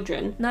these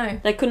children. No.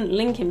 They couldn't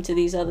link him to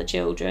these other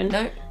children.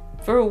 No.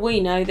 For all we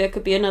know, there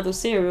could be another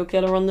serial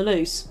killer on the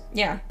loose.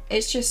 Yeah,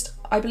 it's just,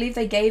 I believe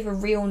they gave a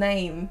real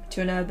name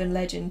to an urban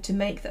legend to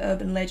make the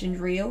urban legend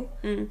real,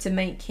 to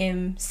make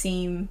him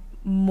seem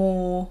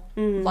more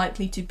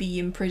likely to be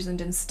imprisoned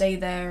and stay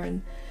there,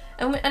 and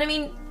I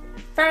mean,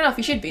 fair enough,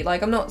 he should be.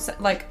 Like, I'm not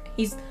like,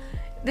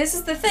 this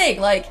is the thing,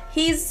 like,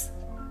 he's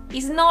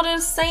not a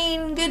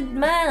sane, good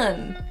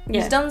man.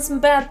 Yeah. He's done some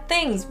bad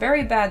things,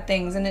 very bad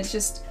things, and it's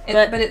just,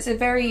 but it's a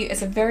very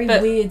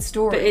weird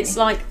story. But it's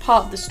like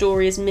part of the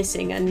story is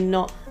missing and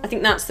not. I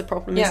think that's the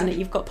problem, isn't it?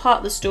 You've got part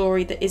of the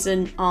story that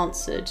isn't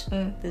answered.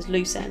 There's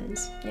loose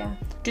ends. Yeah.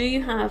 Do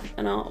you have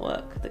an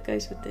artwork that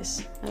goes with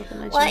this urban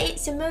legend? Well,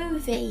 it's a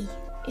movie.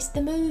 It's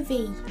the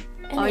movie.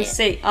 I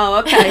see. Oh,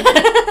 okay.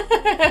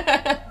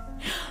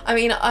 I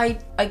mean,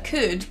 I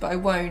could, but I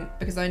won't,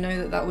 because I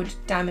know that would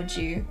damage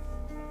you.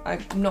 I'm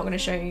not going to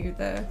show you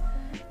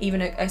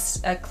even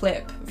a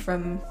clip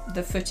from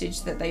the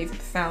footage that they've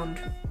found,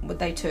 what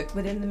they took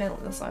within the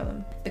mental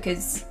asylum,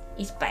 because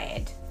it's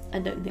bad. I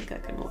don't think I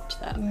can watch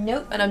that.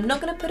 Nope, and I'm not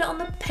going to put it on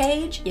the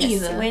page Yes,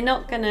 either. we're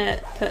not going to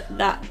put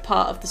that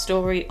part of the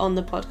story on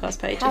the podcast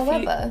page.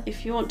 However,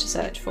 if you want to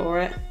search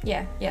for it.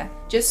 Yeah.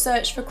 Just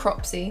search for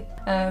Cropsey.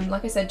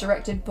 Like I said,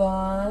 directed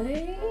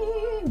by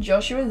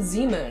Joshua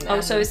Zeman.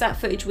 Oh, so is that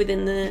footage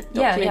within the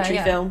documentary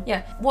film?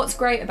 Yeah. What's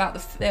great about the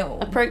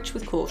film? Approach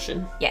with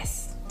caution.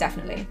 Yes,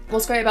 definitely.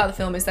 What's great about the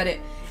film is that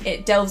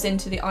it delves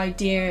into the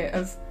idea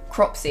of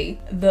Cropsey,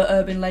 the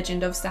urban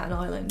legend of Staten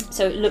Island.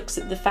 So it looks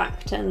at the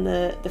fact and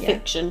the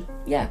fiction.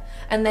 Yeah,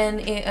 and then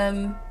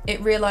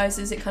it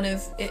realizes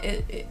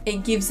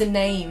it gives a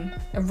name,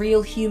 a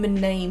real human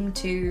name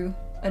to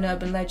an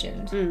urban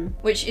legend,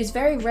 which is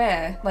very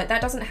rare. Like,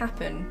 that doesn't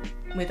happen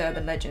with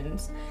urban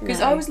legends. Because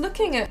No. I was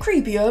looking at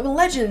creepy urban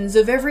legends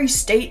of every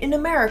state in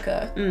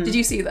America. Did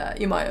you see that?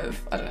 You might have.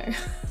 I don't know.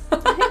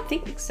 I don't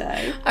think so.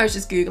 I was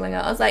just Googling it.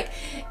 I was like,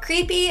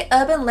 creepy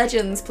urban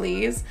legends,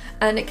 please.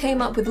 And it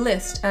came up with a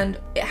list, and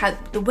it had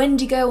the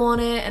Wendigo on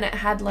it, and it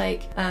had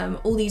like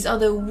all these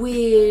other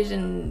weird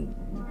and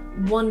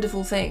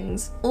wonderful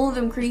things. All of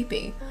them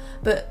creepy.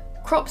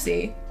 But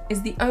Cropsey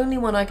is the only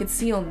one I could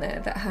see on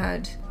there that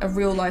had a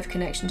real life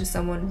connection to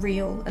someone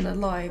real and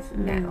alive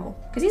now.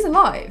 Because he's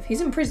alive.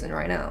 He's in prison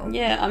right now.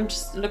 Yeah, I'm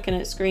just looking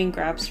at screen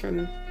grabs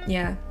from...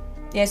 Yeah.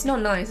 Yeah, it's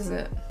not nice, is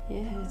it?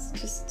 Yeah, it's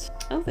just...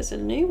 Oh, there's a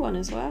new one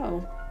as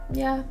well.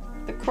 Yeah.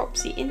 The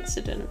Cropsey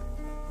Incident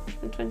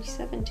from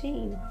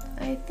 2017.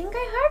 I think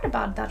I heard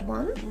about that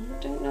one.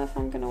 I don't know if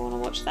I'm going to want to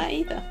watch that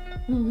either.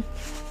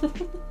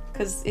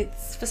 Because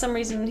it's, for some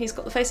reason, he's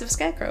got the face of a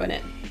scarecrow in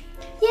it.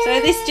 Yeah.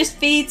 So this just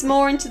feeds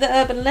more into the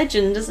urban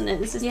legend, doesn't it?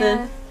 This is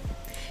Yeah.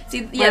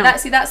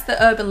 That's the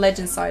urban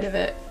legend side of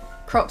it.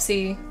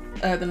 Cropsey,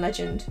 urban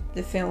legend,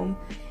 the film,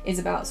 is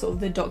about sort of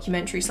the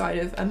documentary side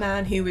of a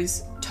man who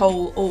was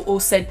told or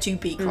said to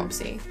be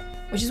Cropsey.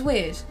 Which is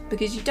weird,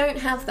 because you don't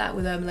have that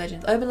with urban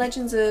legends. Urban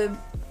legends are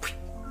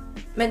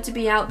meant to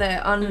be out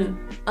there,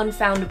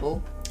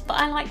 unfoundable. But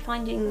I like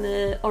finding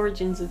the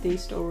origins of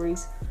these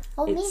stories.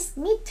 Oh, It's-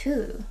 me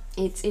too.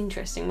 It's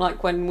interesting,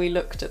 like when we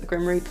looked at the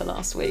Grim Reaper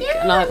last week,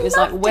 Yeah, and I was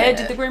like, loved where it.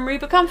 did the Grim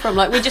Reaper come from?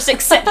 Like, we just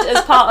accept it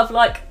as part of,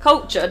 like,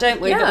 culture,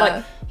 don't we? Yeah. But,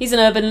 like, he's an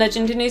urban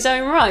legend in his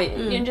own right.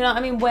 You know what I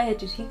mean? Where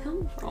did he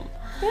come from?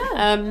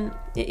 Yeah.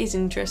 It is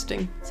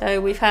interesting. So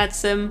we've had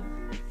some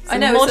I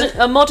know,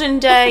 a modern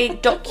day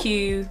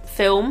docu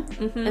film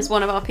as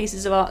one of our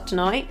pieces of art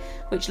tonight,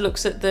 which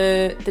looks at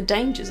the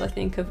dangers, I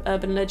think, of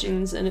urban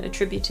legends and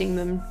attributing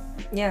them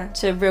Yeah.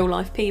 to real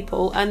life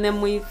people. And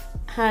then we've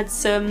had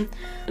a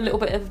little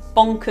bit of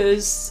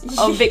bonkers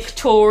of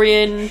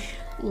Victorian,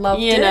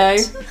 Loved you it. know,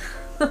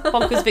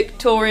 bonkers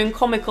Victorian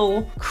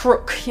comical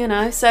crook, you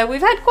know. So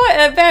we've had quite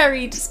a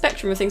varied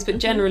spectrum of things, but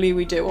generally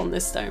we do on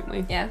this, don't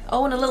we? Yeah.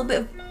 Oh, and a little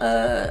bit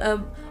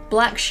of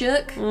Black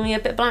Shook. Yeah, a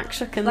bit Black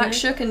Shook in Black there.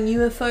 Shook and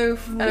UFO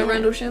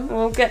Rendlesham.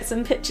 We'll get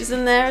some pictures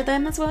in there of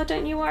them as well.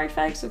 Don't you worry,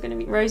 folks.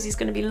 Rosie's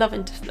going to be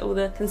loving all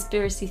the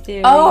conspiracy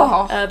theory,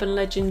 urban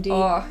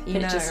legendy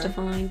pictures to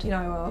find. You know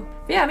I will.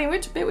 But yeah, I mean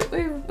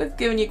we've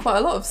given you quite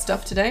a lot of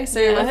stuff today, so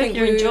Yeah, I I think hope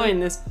you're enjoying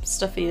this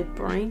stuffy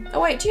brain. Oh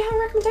wait, do you have a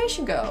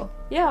recommendation, girl?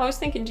 Yeah, I was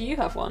thinking, do you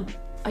have one?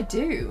 I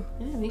do.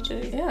 Yeah, me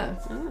too. Yeah.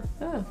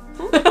 Oh.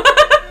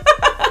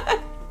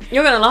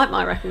 You're going to like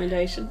my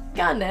recommendation.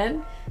 Go on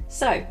then.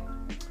 So,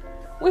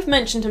 we've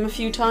mentioned him a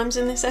few times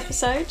in this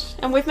episode,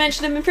 and we've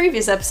mentioned him in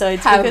previous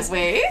episodes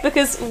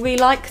because we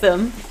like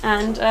them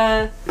and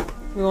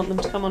we want them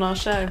to come on our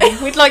show.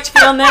 We'd like to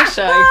be on their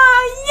show.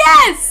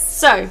 Yes!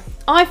 So,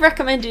 I've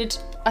recommended,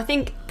 I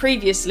think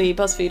previously,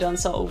 BuzzFeed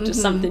Unsolved as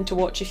something to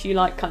watch if you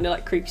like kind of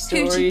like creepy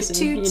stories and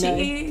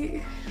you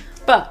know.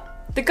 But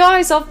the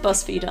guys of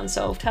BuzzFeed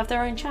Unsolved have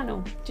their own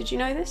channel. Did you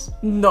know this?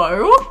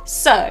 No.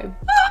 So,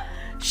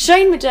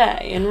 Shane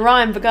Madej and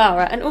Ryan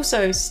Vergara, and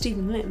also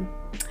Stephen Lim.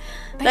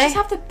 They just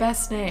have the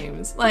best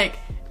names. Like,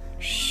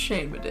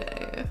 Shane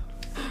Madej,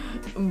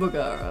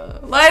 Vergara.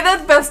 Like,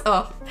 that's best.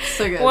 Oh,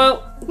 so good.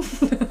 Well,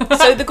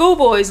 so the Ghoul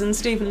Boys and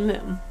Stephen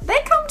Lim.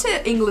 They come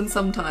to England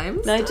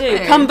sometimes. They do.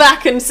 Come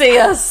back and see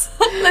us.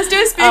 Let's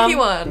do a spooky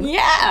one.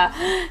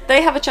 Yeah.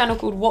 They have a channel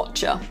called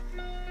Watcher.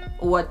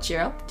 What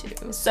you're up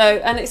to. So,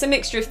 and it's a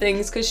mixture of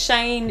things because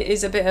Shane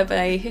is a bit of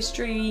a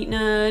history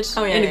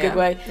nerd in a good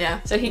way. Yeah.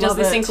 So he does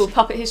this thing called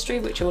Puppet History,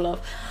 which you'll love.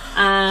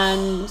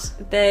 And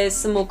there's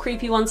some more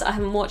creepy ones that I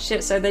haven't watched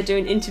yet. So they're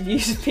doing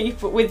interviews with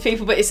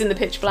people, but it's in the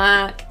pitch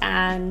black.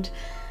 And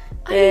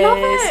I love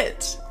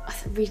it.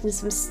 I'm reading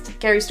some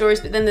scary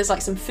stories, but then there's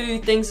like some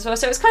food things as well.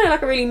 So it's kind of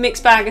like a really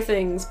mixed bag of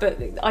things. But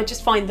I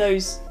just find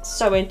those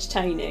so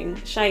entertaining.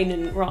 Shane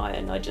and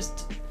Ryan, I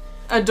just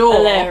adore.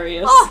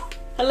 Hilarious. Oh.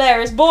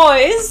 Hilarious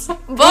boys!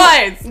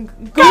 Boys!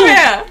 Come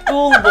here!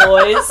 Ghoul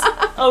Boys.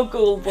 Oh,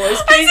 Ghoul Boys.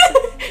 Please.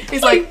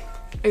 He's like,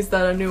 is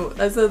that a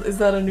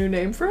new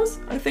name for us?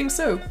 I think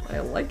so. I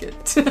like it.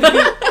 With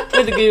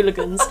the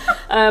Ghouligans.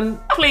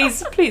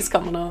 Please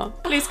come on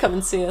please come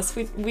and see us.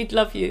 We'd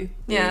love you.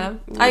 Yeah.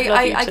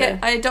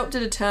 I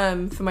adopted a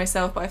term for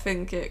myself, but I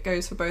think it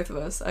goes for both of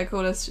us. I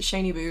call us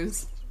Shaney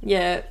Boos.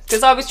 Yeah,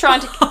 because I was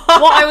trying to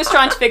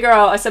figure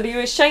out, I said, are you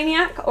a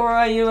Shaniac or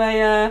are you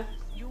a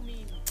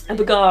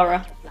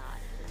Bagara?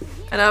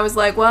 And I was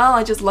like, well,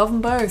 I just love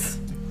them both.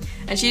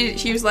 And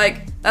she was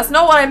like, that's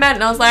not what I meant.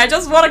 And I was like, I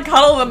just want to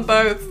cuddle them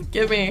both.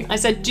 Give me. I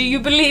said, do you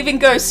believe in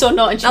ghosts or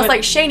not? And I was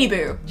like, Shaney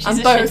Boo.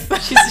 I'm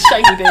both. She's a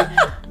Shaney Boo.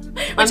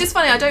 Which is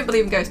funny, I don't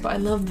believe in ghosts, but I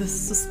love this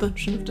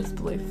suspension of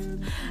disbelief.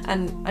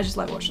 And I just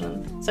like watching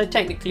them. So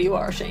technically you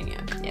are a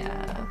Shaniac.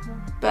 Yeah.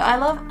 But I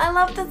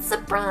love the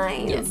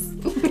surprise. Yes.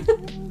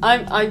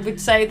 I would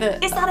say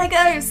that... Is that a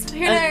ghost?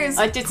 Who knows?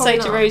 I did Probably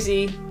say to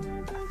Rosie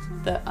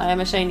that I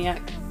am a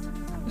Shaniac.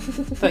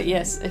 But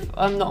yes, if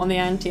I'm not on the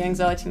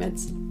anti-anxiety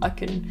meds,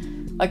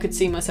 I could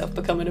see myself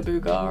becoming a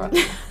Boogara.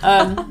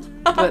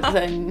 But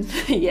then,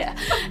 yeah.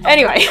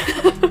 Anyway,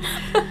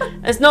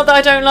 it's not that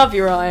I don't love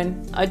you,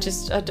 Ryan. I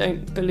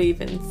don't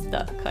believe in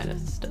that kind of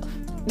stuff.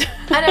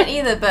 I don't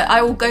either, but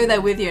I will go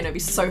there with you and it'll be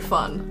so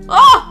fun.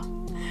 Oh!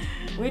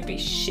 We'd be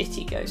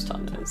shitty ghost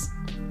hunters.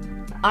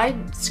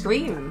 I'd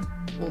scream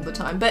all the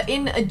time, but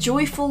in a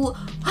joyful,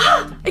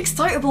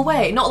 excitable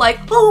way. Not like,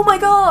 oh my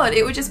god.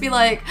 It would just be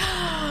like,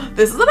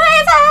 this is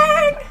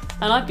amazing!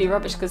 And I'd be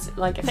rubbish because,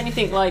 like, if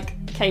anything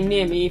came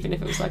near me, even if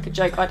it was like a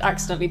joke, I'd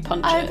accidentally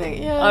punch it.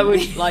 Think, yeah. I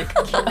would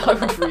I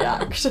would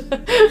react.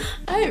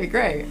 That'd be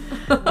great.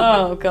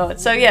 Oh god.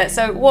 So yeah,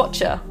 so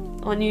Watcher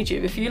on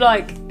YouTube. If you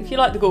like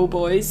the Ghoul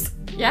Boys.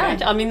 Yeah.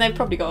 I mean, they've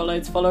probably got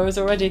loads of followers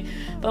already,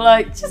 but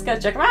like, just go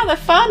check them out. They're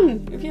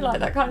fun if you like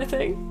that kind of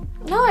thing.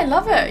 No, I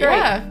love it. Great.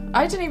 Yeah.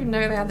 I didn't even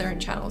know they had their own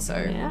channel, so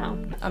Yeah.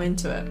 I'm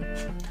into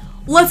it.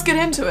 Let's get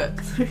into it.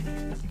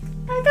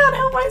 I can't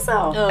help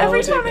myself. Oh,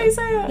 Every dear time I God.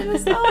 say it, I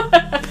just love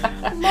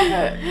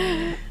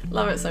it.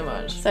 Love it so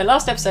much. So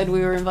last episode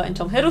we were inviting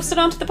Tom Hiddleston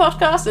onto the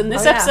podcast, and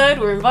this Oh, yeah. episode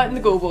we're inviting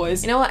the Ghoul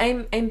Boys. You know what?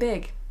 Aim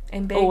big.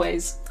 Aim big.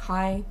 Always.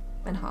 High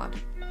and hard.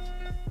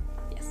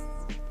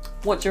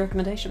 What's your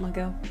recommendation, my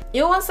girl?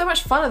 Your one's so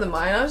much funner than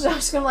mine. I was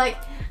just gonna like,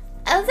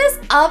 is this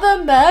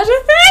other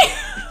murder thing?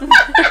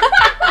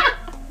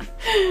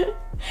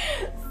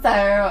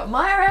 So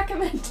my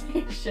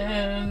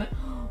recommendation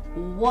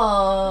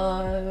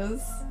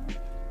was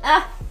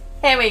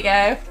here we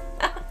go.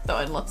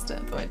 Thought I'd lost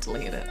it. Thought I'd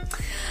deleted it.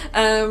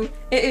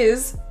 It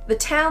is The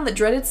Town That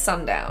Dreaded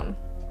Sundown.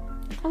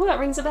 Oh, that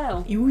rings a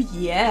bell. Ooh,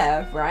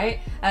 yeah,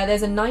 right?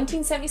 There's a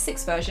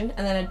 1976 version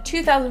and then a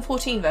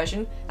 2014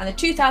 version, and the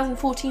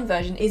 2014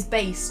 version is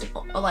based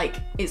on,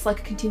 it's like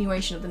a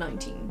continuation of the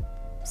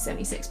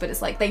 1976, but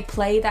it's like they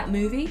play that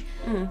movie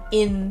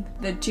in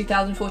the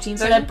 2014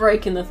 So version. they're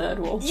breaking the third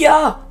wall.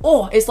 Yeah!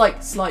 Or it's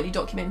like slightly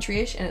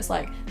documentary-ish, and it's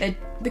like,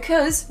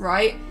 because,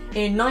 right,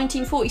 in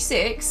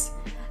 1946,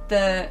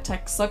 the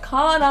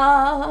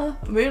Texarkana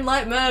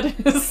Moonlight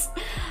Murders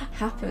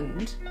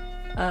happened.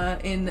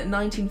 In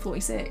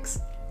 1946.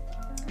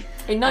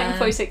 In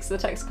 1946, the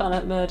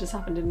Texarkana murders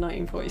happened in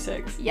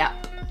 1946.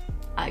 Yep.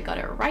 I got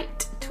it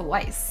right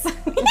twice.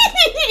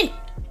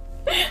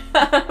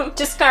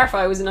 Just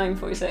clarify, it was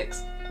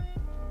 1946.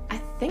 I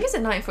think it's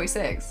in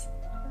 1946.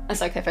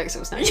 That's okay, folks, it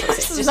was Yes,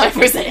 1946. it's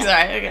 1946,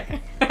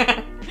 right,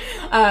 okay.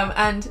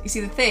 And you see,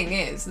 the thing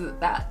is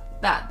that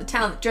the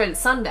town that dreaded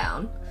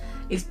sundown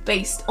is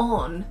based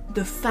on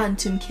the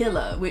Phantom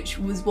Killer, which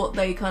was what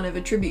they kind of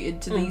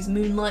attributed to these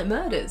moonlight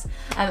murders.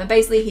 And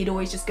basically he'd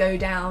always just go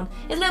down,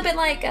 it's a little bit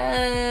like,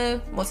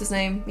 what's his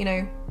name, you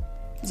know,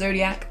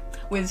 Zodiac,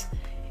 with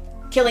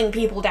killing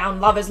people down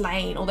Lover's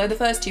Lane, although the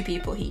first two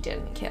people he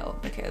didn't kill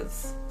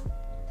because,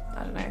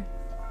 I don't know,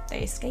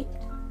 they escaped.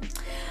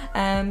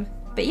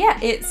 But yeah,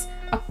 it's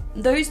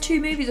those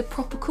two movies are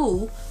proper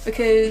cool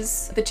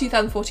because the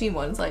 2014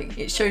 one's like,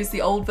 it shows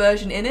the old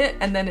version in it,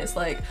 and then it's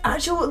like,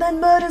 actual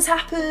then murders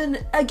happen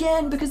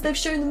again because they've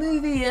shown the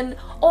movie, and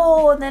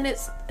then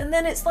it's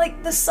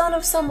like the son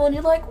of someone.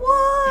 You're like,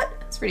 what?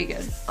 It's pretty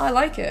good. I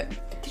like it.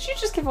 Did you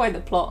just give away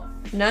the plot?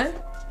 No,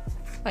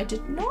 I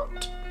did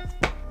not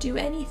do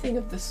anything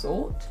of the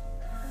sort.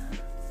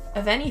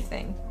 Of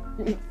anything.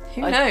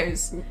 Who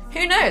knows?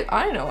 Who knows?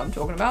 I don't know what I'm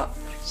talking about.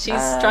 She's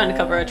trying to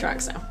cover her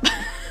tracks now.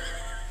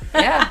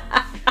 Yeah.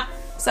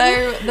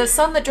 So, The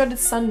Sun That Dreaded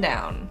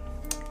Sundown.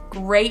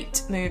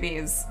 Great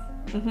movies.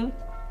 The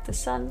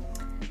sun.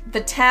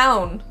 The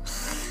Town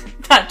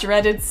That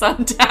Dreaded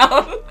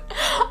Sundown.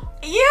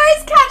 You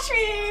guys catch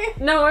me!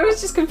 No, I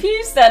was just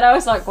confused then. I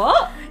was like,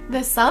 what?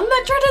 The Sun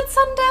That Dreaded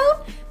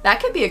Sundown?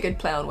 That could be a good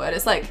play on word.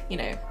 It's like, you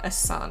know, a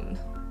sun.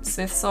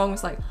 Smith's song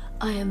was like,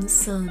 I am the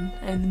sun,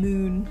 I am the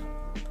moon,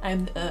 I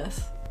am the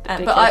earth.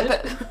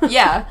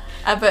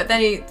 But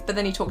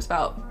then he talks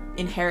about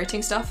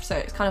inheriting stuff, so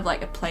it's kind of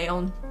like a play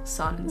on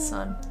sun and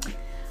sun.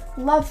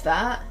 Love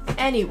that.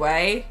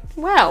 Anyway,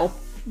 Well,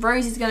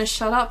 Rosie's gonna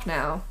shut up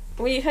now.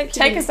 we hope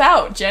Take us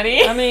out,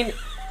 Jenny. I mean,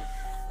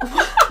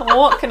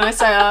 what can I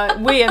say?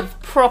 We have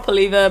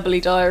properly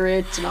verbally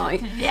diarrheaed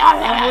tonight.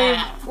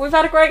 And we've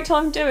had a great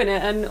time doing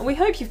it, and we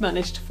hope you've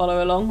managed to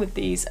follow along with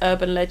these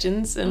urban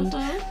legends, and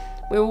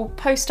we'll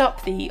post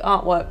up the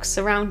artwork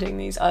surrounding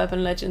these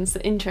urban legends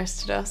that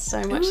interested us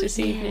so much this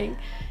evening.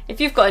 If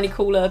you've got any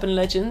cool urban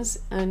legends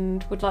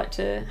and would like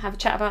to have a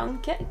chat about them,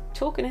 get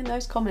talking in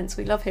those comments.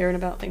 We love hearing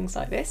about things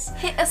like this.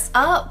 Hit us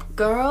up,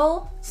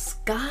 girl.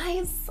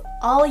 Guys,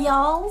 all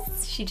y'all.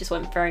 She just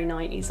went very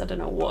 90s. I don't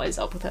know what is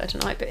up with her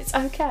tonight, but it's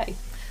okay.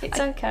 It's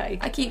okay.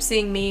 I keep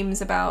seeing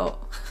memes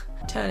about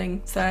turning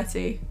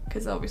 30,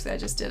 because obviously I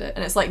just did it,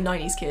 and it's like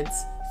 90s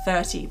kids,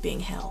 30 being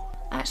hell.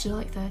 I actually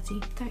like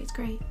 30. 30's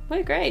great.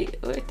 We're great.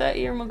 We're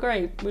 30 and we're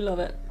great. We love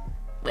it.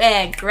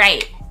 We're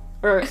great.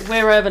 We're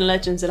urban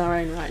legends in our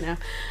own right now.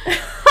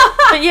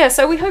 But yeah,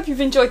 so we hope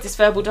you've enjoyed this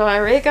verbal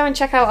diarrhea. Go and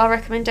check out our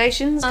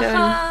recommendations. Go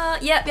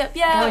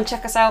and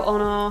check us out on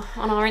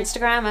our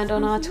Instagram and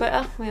on our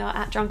Twitter. We are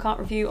at Drunk Art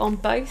Review on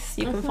both.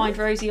 You can find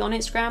Rosie on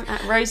Instagram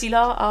at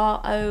Rosielah,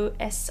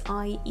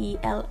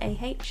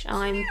 ROSIELAH.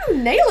 I'm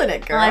nailing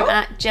it, girl. I'm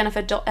at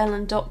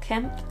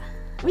Jennifer.ellen.kemp.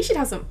 We should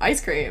have some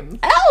ice cream.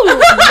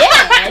 Oh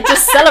yeah, to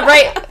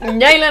celebrate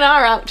nailing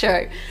our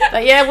outro.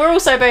 But yeah, we're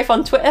also both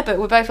on Twitter, but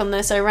we're both on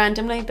there so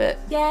randomly. But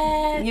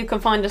Yeah. you can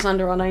find us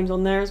under our names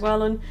on there as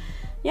well. And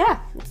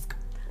yeah,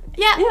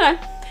 Yeah. you know,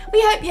 We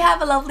hope you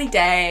have a lovely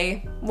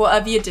day,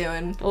 whatever you're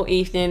doing. or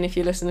evening if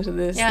you're listening to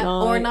this. Yeah.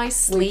 night, Or a nice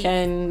sleep.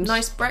 weekend.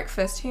 Nice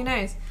breakfast. Who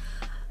knows?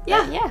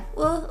 Yeah, Yeah. yeah,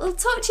 We'll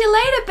talk to you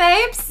later,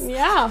 babes.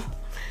 yeah.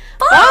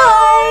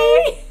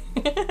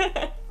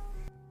 Bye.